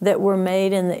that were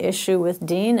made in the issue with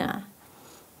Dinah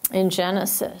in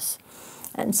Genesis.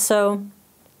 And so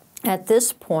at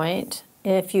this point,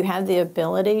 if you have the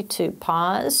ability to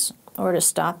pause or to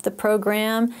stop the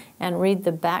program and read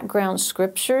the background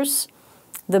scriptures,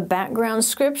 the background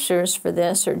scriptures for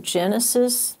this are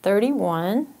Genesis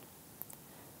 31,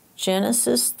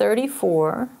 Genesis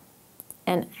 34,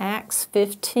 and Acts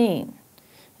 15.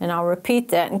 And I'll repeat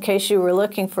that in case you were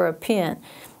looking for a pen.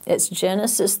 It's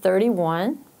Genesis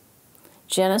 31,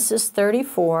 Genesis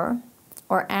 34,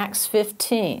 or Acts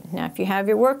 15. Now, if you have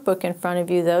your workbook in front of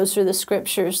you, those are the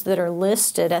scriptures that are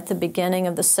listed at the beginning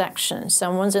of the section.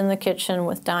 Someone's in the kitchen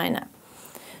with Dinah,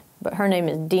 but her name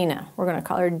is Dinah. We're going to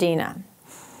call her Dinah.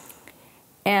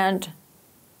 And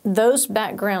those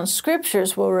background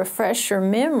scriptures will refresh your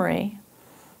memory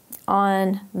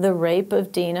on the rape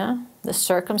of Dinah, the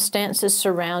circumstances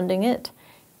surrounding it,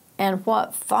 and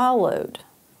what followed,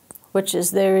 which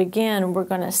is there again, we're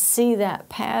going to see that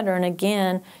pattern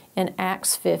again in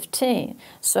Acts 15.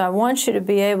 So I want you to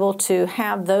be able to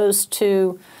have those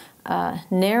two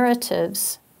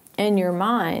narratives in your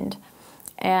mind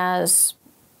as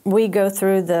we go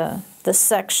through the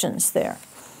sections there.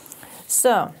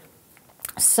 So,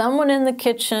 someone in the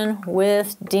kitchen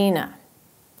with Dinah.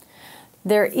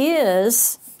 There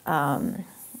is a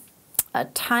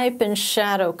type and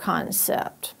shadow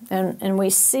concept, and we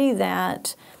see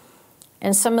that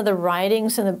in some of the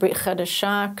writings in the Brit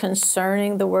Chadashah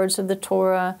concerning the words of the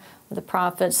Torah, the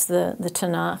prophets, the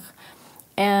Tanakh,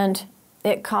 and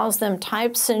it calls them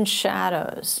types and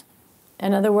shadows.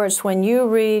 In other words, when you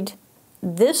read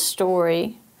this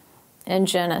story in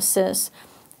Genesis,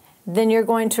 then you're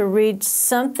going to read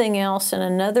something else in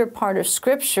another part of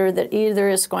Scripture that either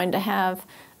is going to have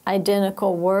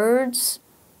identical words,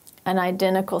 an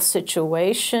identical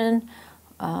situation,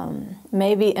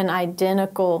 maybe an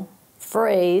identical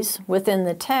phrase within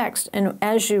the text. And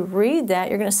as you read that,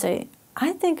 you're going to say,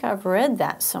 I think I've read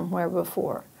that somewhere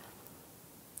before.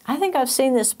 I think I've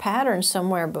seen this pattern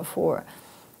somewhere before.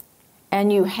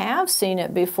 And you have seen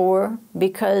it before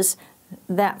because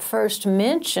that first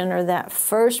mention or that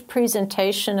first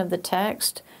presentation of the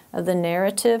text, of the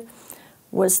narrative,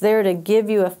 was there to give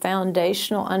you a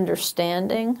foundational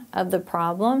understanding of the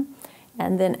problem.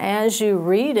 And then as you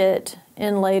read it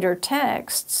in later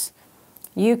texts,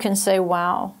 you can say,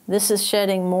 wow, this is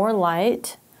shedding more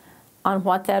light on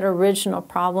what that original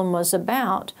problem was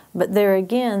about. But there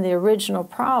again, the original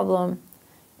problem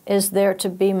is there to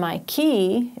be my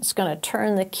key. It's going to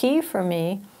turn the key for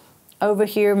me over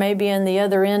here, maybe in the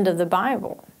other end of the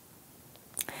Bible.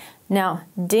 Now,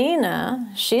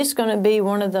 Dinah, she's going to be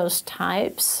one of those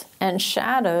types and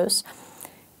shadows,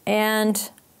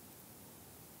 and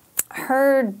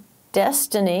her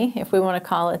destiny, if we want to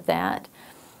call it that,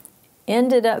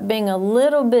 ended up being a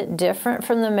little bit different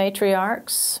from the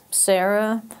matriarchs,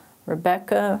 Sarah,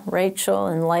 Rebecca, Rachel,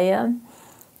 and Leah.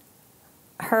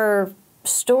 Her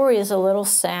story is a little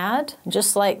sad,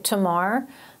 just like Tamar.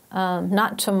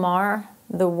 Not Tamar,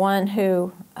 the one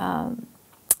who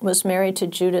was married to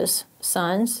Judah's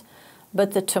sons,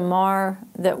 but the Tamar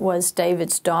that was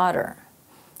David's daughter.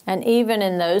 And even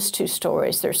in those two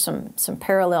stories, there's some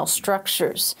parallel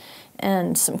structures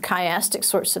and some chiastic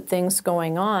sorts of things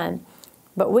going on.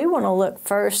 But we want to look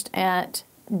first at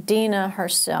Dinah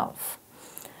herself.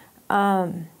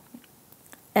 And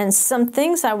some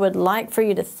things I would like for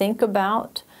you to think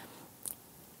about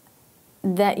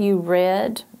that you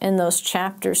read in those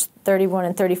chapters 31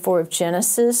 and 34 of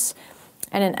Genesis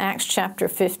and in Acts chapter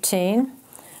 15.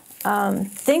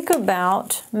 Think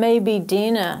about maybe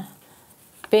Dinah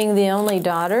being the only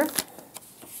daughter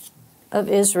of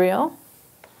Israel.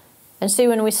 And see,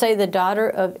 when we say the daughter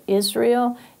of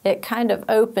Israel, it kind of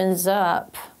opens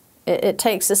up. It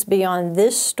takes us beyond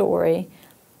this story,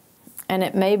 and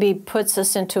it maybe puts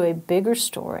us into a bigger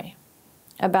story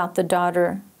about the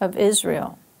daughter of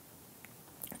Israel.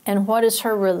 And what is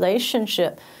her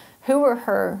relationship? Who are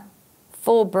her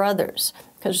full brothers?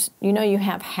 Because you know you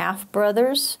have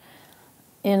half-brothers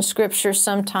in Scripture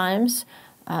sometimes.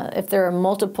 If there are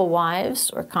multiple wives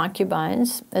or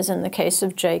concubines, as in the case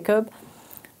of Jacob.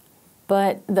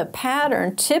 But the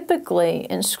pattern typically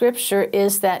in Scripture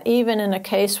is that even in a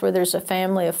case where there's a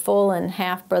family of full and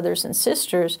half brothers and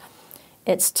sisters,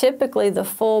 it's typically the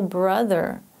full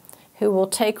brother who will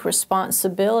take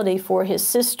responsibility for his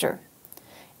sister.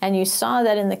 And you saw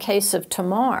that in the case of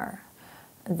Tamar,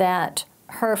 that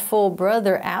her full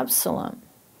brother Absalom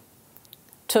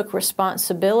took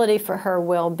responsibility for her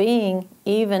well-being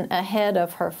even ahead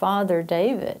of her father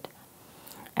David.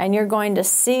 And you're going to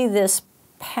see this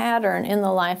pattern in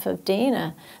the life of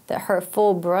Dinah, that her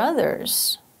full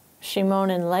brothers, Shimon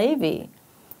and Levi,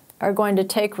 are going to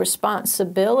take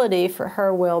responsibility for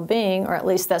her well-being, or at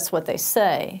least that's what they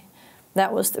say.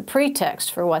 That was the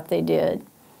pretext for what they did,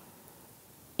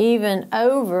 even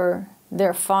over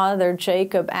their father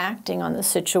Jacob acting on the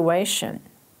situation.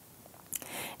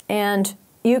 And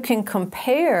you can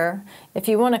compare, if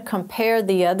you want to compare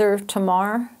the other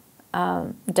Tamar,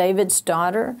 David's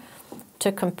daughter,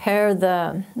 to compare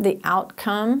the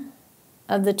outcome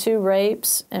of the two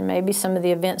rapes and maybe some of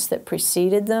the events that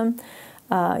preceded them,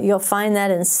 you'll find that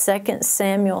in 2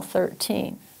 Samuel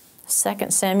 13. 2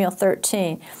 Samuel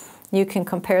 13. You can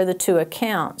compare the two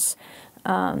accounts,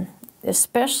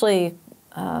 especially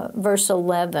verse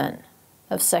 11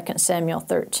 of 2 Samuel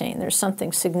 13. There's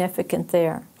something significant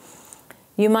there.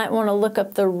 You might want to look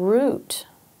up the root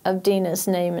of Dinah's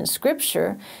name in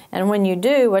Scripture, and when you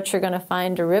do, what you're going to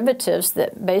find derivatives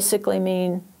that basically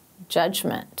mean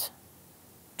judgment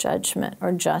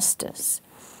or justice.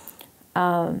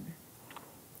 I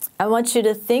want you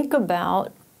to think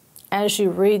about, as you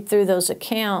read through those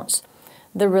accounts,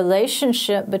 the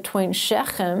relationship between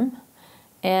Shechem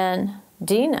and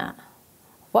Dinah.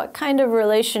 What kind of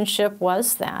relationship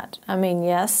was that? I mean,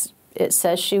 yes, it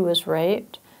says she was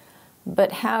raped,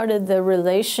 but how did the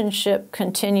relationship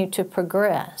continue to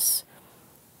progress?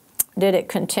 Did it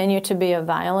continue to be a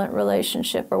violent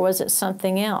relationship, or was it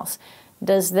something else?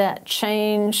 Does that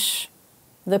change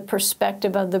the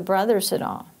perspective of the brothers at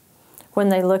all when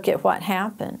they look at what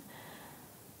happened?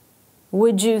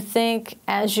 Would you think,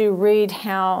 as you read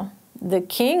how the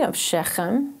king of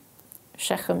Shechem,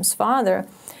 Shechem's father,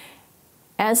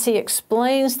 as he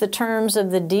explains the terms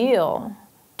of the deal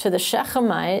to the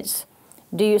Shechemites,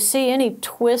 do you see any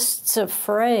twists of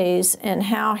phrase in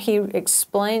how he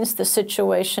explains the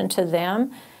situation to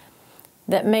them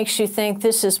that makes you think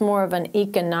this is more of an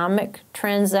economic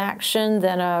transaction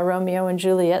than a Romeo and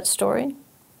Juliet story?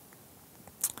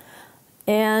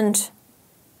 And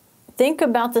think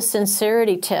about the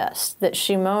sincerity test that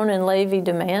Shimon and Levi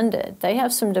demanded. They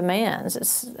have some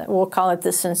demands. We'll call it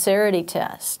the sincerity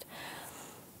test.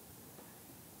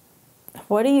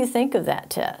 What do you think of that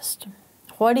test?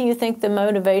 What do you think the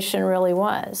motivation really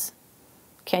was?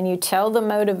 Can you tell the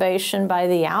motivation by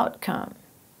the outcome?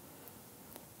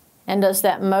 And does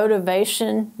that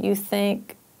motivation, you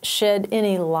think, shed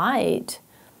any light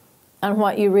on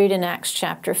what you read in Acts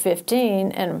chapter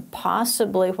 15 and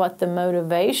possibly what the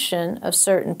motivation of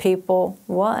certain people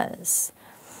was?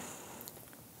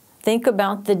 Think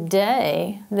about the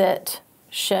day that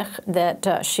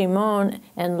Shimon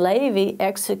and Levi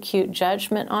execute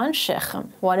judgment on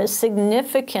Shechem. What is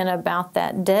significant about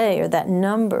that day or that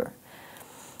number?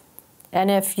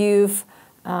 And if you've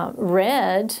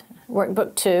read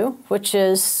Workbook 2, which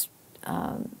is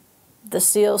the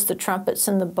seals, the trumpets,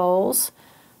 and the bowls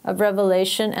of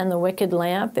Revelation and the wicked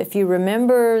lamp, if you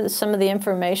remember some of the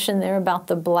information there about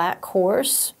the black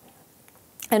horse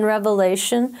in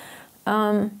Revelation,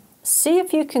 see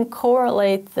if you can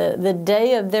correlate the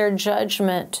day of their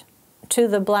judgment to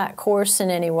the black horse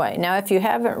in any way. Now, if you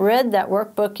haven't read that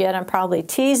workbook yet, I'm probably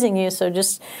teasing you, so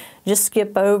just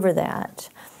skip over that.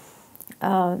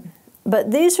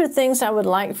 But these are things I would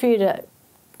like for you to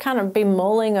kind of be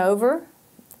mulling over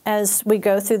as we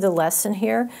go through the lesson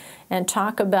here and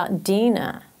talk about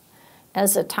Dinah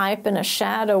as a type and a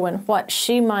shadow and what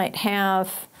she might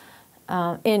have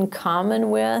in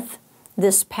common with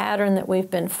this pattern that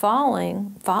we've been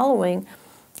following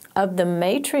of the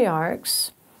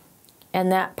matriarchs.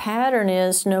 And that pattern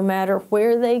is no matter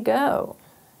where they go,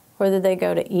 whether they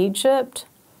go to Egypt,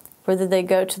 whether they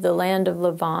go to the land of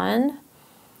Lavan,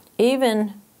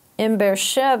 even in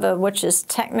Beersheba, which is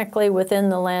technically within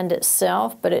the land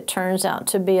itself, but it turns out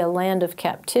to be a land of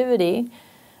captivity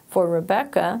for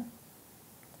Rebekah.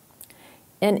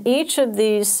 In each of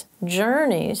these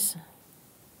journeys,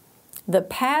 the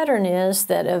pattern is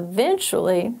that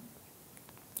eventually,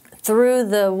 through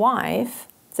the wife,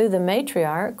 through the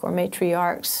matriarch, or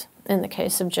matriarchs in the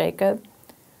case of Jacob,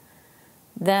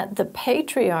 that the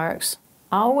patriarchs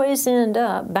always end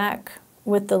up back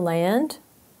with the land,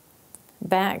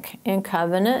 back in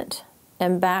covenant,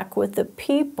 and back with the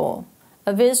people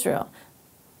of Israel,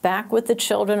 back with the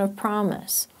children of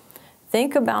promise.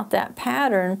 Think about that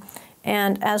pattern,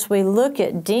 and as we look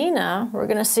at Dinah, we're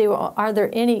going to see, well, are there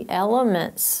any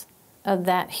elements of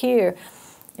that here?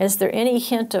 Is there any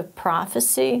hint of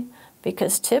prophecy?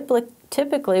 Because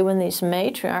typically when these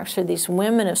matriarchs or these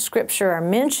women of Scripture are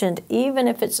mentioned, even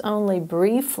if it's only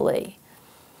briefly,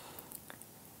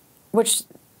 which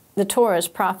the Torah is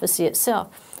prophecy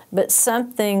itself, but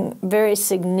something very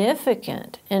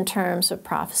significant in terms of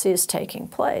prophecy is taking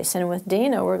place. And with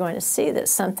Dinah, we're going to see that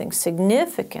something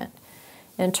significant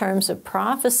in terms of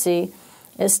prophecy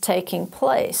is taking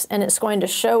place. And it's going to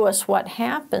show us what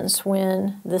happens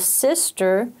when the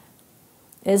sister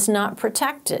is not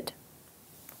protected.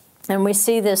 And we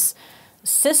see this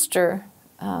sister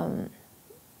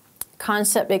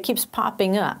concept, it keeps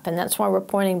popping up, and that's why we're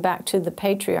pointing back to the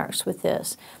patriarchs with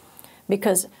this.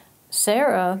 Because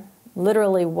Sarah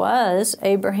literally was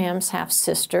Abraham's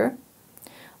half-sister,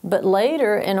 but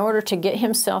later, in order to get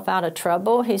himself out of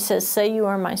trouble, he says, "Say you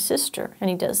are my sister," and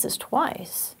he does this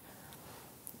twice.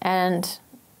 And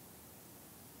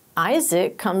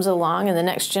Isaac comes along in the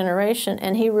next generation,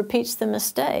 and he repeats the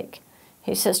mistake.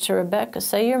 He says to Rebekah,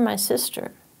 "Say you're my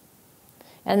sister."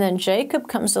 And then Jacob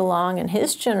comes along in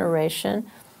his generation,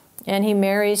 and he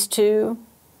marries two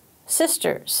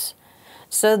sisters.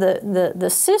 So the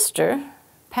sister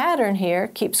pattern here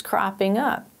keeps cropping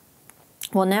up.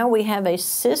 Well, now we have a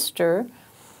sister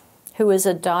who is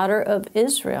a daughter of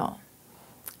Israel,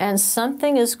 and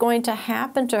something is going to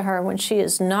happen to her when she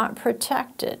is not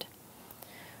protected.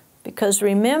 Because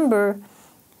remember,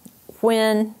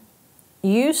 when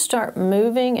you start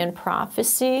moving in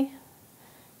prophecy,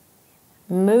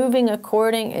 moving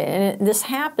according, and this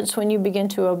happens when you begin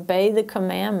to obey the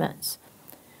commandments.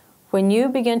 When you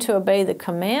begin to obey the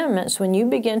commandments, when you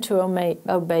begin to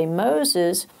obey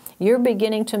Moses, you're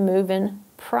beginning to move in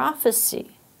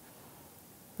prophecy.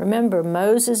 Remember,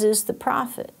 Moses is the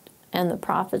prophet, and the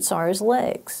prophets are his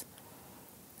legs.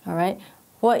 All right?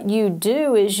 What you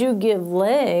do is you give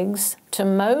legs to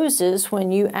Moses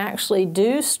when you actually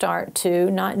do start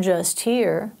to, not just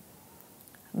hear,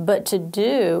 but to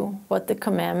do what the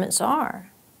commandments are.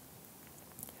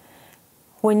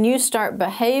 When you start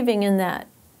behaving in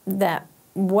that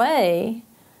way,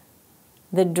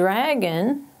 the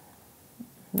dragon,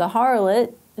 the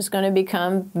harlot, is going to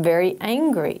become very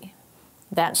angry.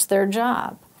 That's their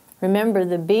job. Remember,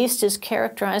 the beast is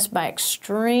characterized by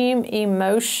extreme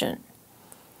emotion.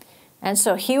 And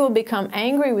so he will become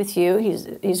angry with you.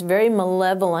 He's very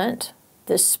malevolent.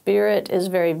 The spirit is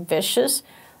very vicious.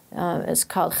 It's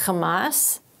called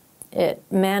Hamas. It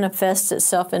manifests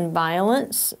itself in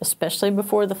violence, especially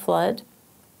before the flood.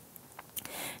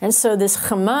 And so this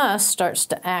Hamas starts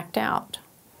to act out.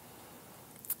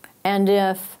 And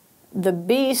if the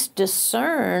beast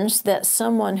discerns that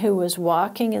someone who was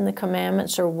walking in the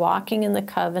commandments or walking in the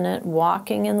covenant,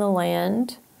 walking in the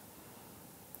land,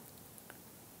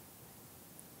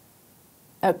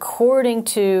 according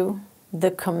to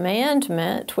the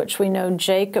commandment, which we know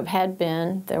Jacob had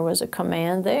been, there was a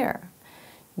command there.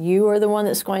 You are the one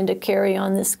that's going to carry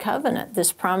on this covenant.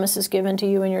 This promise is given to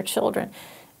you and your children.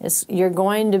 You're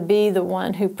going to be the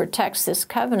one who protects this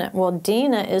covenant. Well,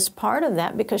 Dinah is part of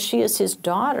that because she is his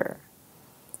daughter.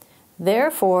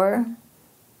 Therefore,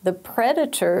 the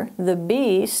predator, the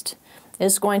beast,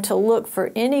 is going to look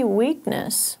for any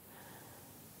weakness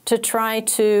to try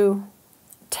to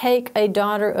take a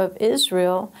daughter of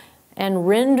Israel and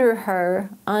render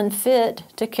her unfit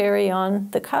to carry on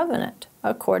the covenant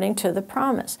according to the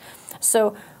promise.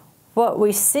 So what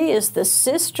we see is the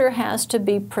sister has to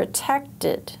be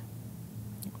protected.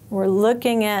 We're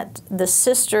looking at the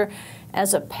sister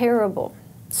as a parable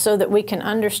so that we can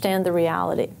understand the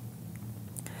reality.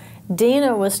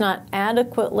 Dinah was not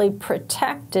adequately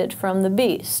protected from the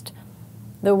beast,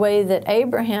 the way that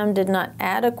Abraham did not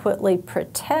adequately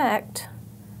protect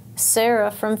Sarah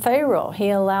from Pharaoh. He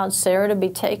allowed Sarah to be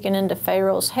taken into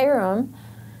Pharaoh's harem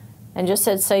and just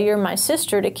said, say you're my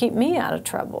sister to keep me out of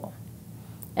trouble.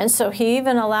 And so he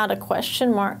even allowed a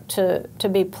question mark to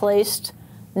be placed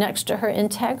next to her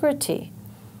integrity.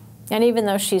 And even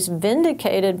though she's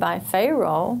vindicated by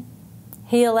Pharaoh,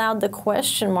 he allowed the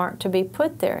question mark to be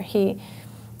put there. He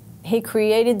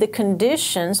created the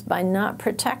conditions by not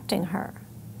protecting her.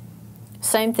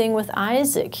 Same thing with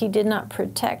Isaac. He did not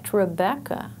protect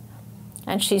Rebekah.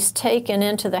 And she's taken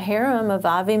into the harem of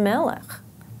Avimelech.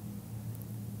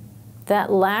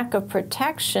 That lack of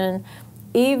protection,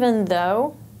 even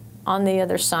though on the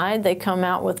other side they come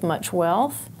out with much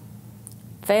wealth,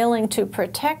 failing to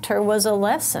protect her was a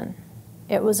lesson.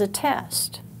 It was a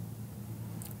test.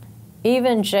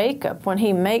 Even Jacob, when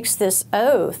he makes this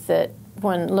oath that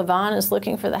when Laban is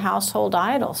looking for the household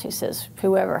idols, he says,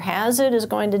 whoever has it is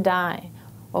going to die.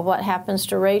 Well, what happens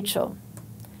to Rachel?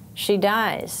 She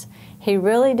dies. He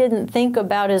really didn't think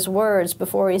about his words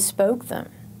before he spoke them.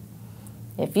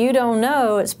 If you don't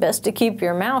know, it's best to keep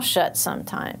your mouth shut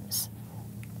sometimes.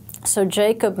 So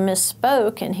Jacob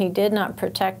misspoke, and he did not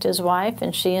protect his wife,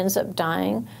 and she ends up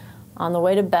dying on the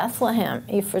way to Bethlehem,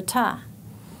 Ephratah.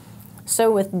 So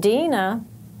with Dinah,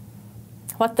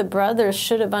 what the brothers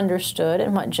should have understood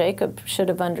and what Jacob should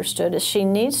have understood is she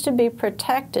needs to be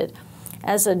protected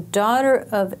as a daughter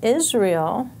of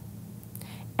Israel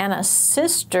and a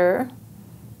sister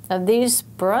of these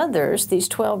brothers, these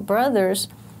 12 brothers.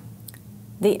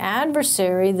 The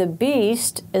adversary, the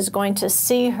beast, is going to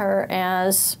see her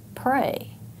as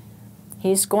prey.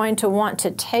 He's going to want to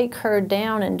take her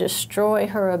down and destroy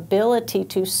her ability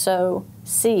to sow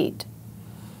seed.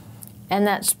 And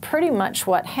that's pretty much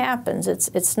what happens.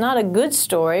 It's not a good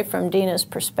story from Dinah's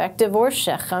perspective or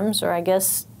Shechem's, or I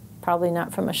guess probably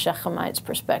not from a Shechemite's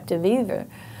perspective either.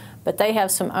 But they have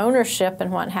some ownership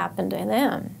in what happened to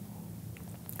them.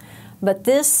 But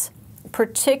this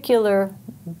particular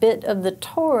bit of the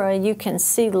Torah, you can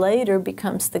see later,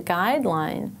 becomes the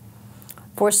guideline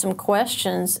for some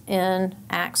questions in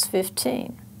Acts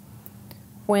 15.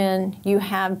 When you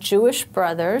have Jewish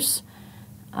brothers,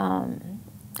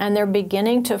 and they're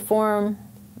beginning to form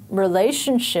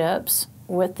relationships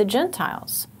with the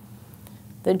Gentiles.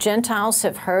 The Gentiles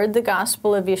have heard the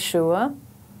gospel of Yeshua,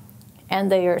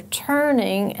 and they are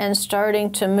turning and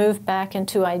starting to move back and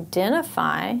to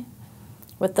identify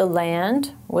with the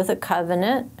land, with a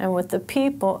covenant, and with the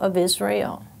people of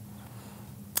Israel.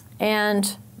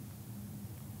 And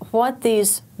what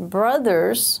these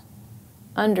brothers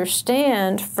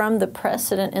understand from the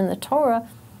precedent in the Torah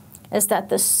is that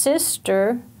the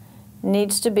sister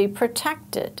needs to be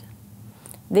protected.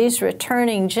 These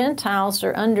returning Gentiles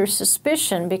are under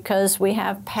suspicion because we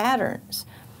have patterns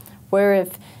where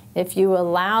if you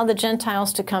allow the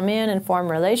Gentiles to come in and form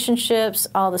relationships,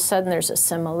 all of a sudden there's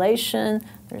assimilation,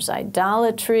 there's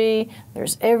idolatry,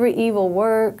 there's every evil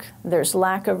work, there's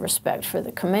lack of respect for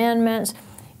the commandments.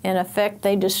 In effect,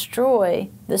 they destroy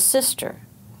the sister.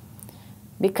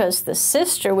 Because the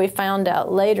sister, we found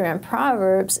out later in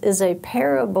Proverbs, is a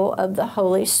parable of the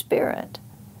Holy Spirit.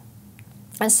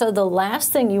 And so the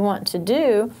last thing you want to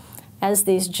do, as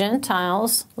these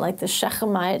Gentiles, like the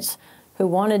Shechemites, who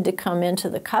wanted to come into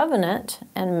the covenant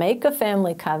and make a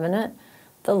family covenant,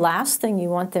 the last thing you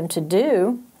want them to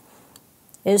do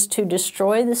is to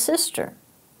destroy the sister,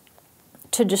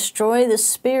 to destroy the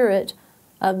spirit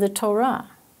of the Torah.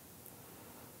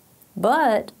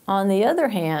 But on the other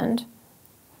hand,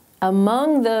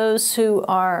 among those who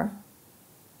are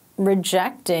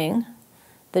rejecting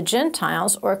the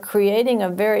Gentiles or creating a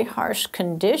very harsh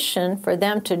condition for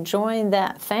them to join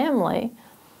that family,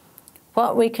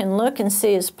 what we can look and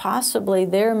see is possibly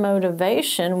their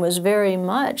motivation was very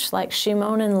much like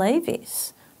Shimon and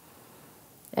Levi's.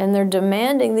 And they're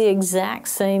demanding the exact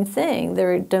same thing.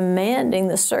 They're demanding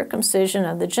the circumcision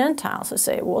of the Gentiles. They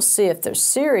say, we'll see if they're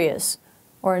serious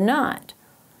or not.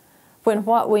 When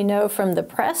what we know from the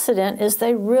precedent is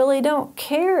they really don't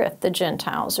care if the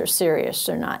Gentiles are serious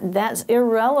or not. That's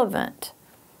irrelevant.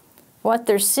 What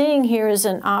they're seeing here is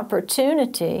an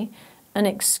opportunity, an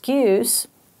excuse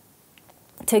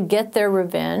to get their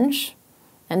revenge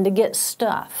and to get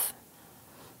stuff,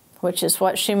 which is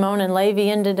what Shimon and Levi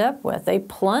ended up with. They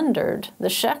plundered the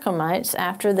Shechemites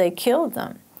after they killed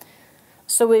them.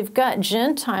 So we've got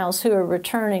Gentiles who are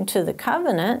returning to the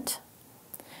covenant,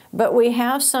 but we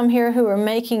have some here who are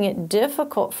making it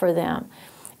difficult for them.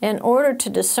 In order to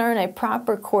discern a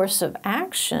proper course of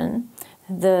action,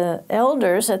 the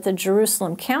elders at the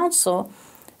Jerusalem Council,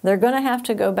 they're going to have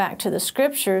to go back to the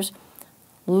Scriptures,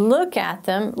 look at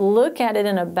them, look at it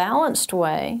in a balanced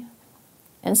way,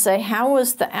 and say, how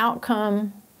was the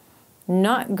outcome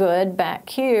not good back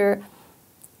here?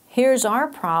 Here's our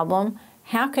problem.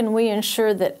 How can we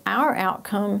ensure that our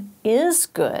outcome is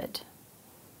good?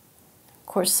 Of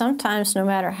course, sometimes no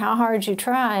matter how hard you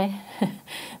try,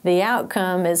 the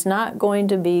outcome is not going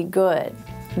to be good.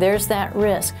 There's that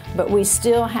risk, but we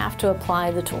still have to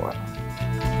apply the Torah.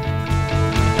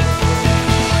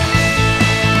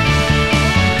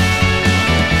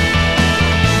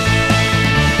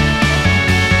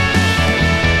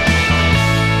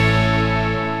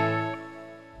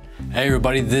 Hey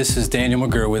everybody, this is Daniel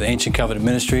McGurr with Ancient Covenant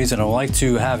Ministries, and I'd like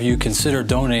to have you consider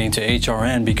donating to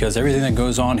HRN because everything that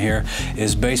goes on here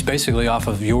is based basically off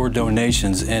of your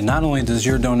donations. And not only does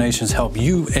your donations help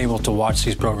you able to watch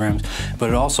these programs, but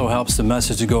it also helps the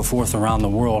message to go forth around the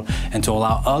world and to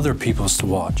allow other people to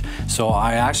watch. So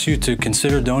I ask you to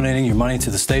consider donating your money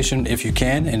to the station if you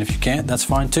can, and if you can't, that's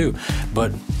fine too.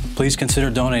 But please consider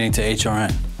donating to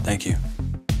HRN. Thank you.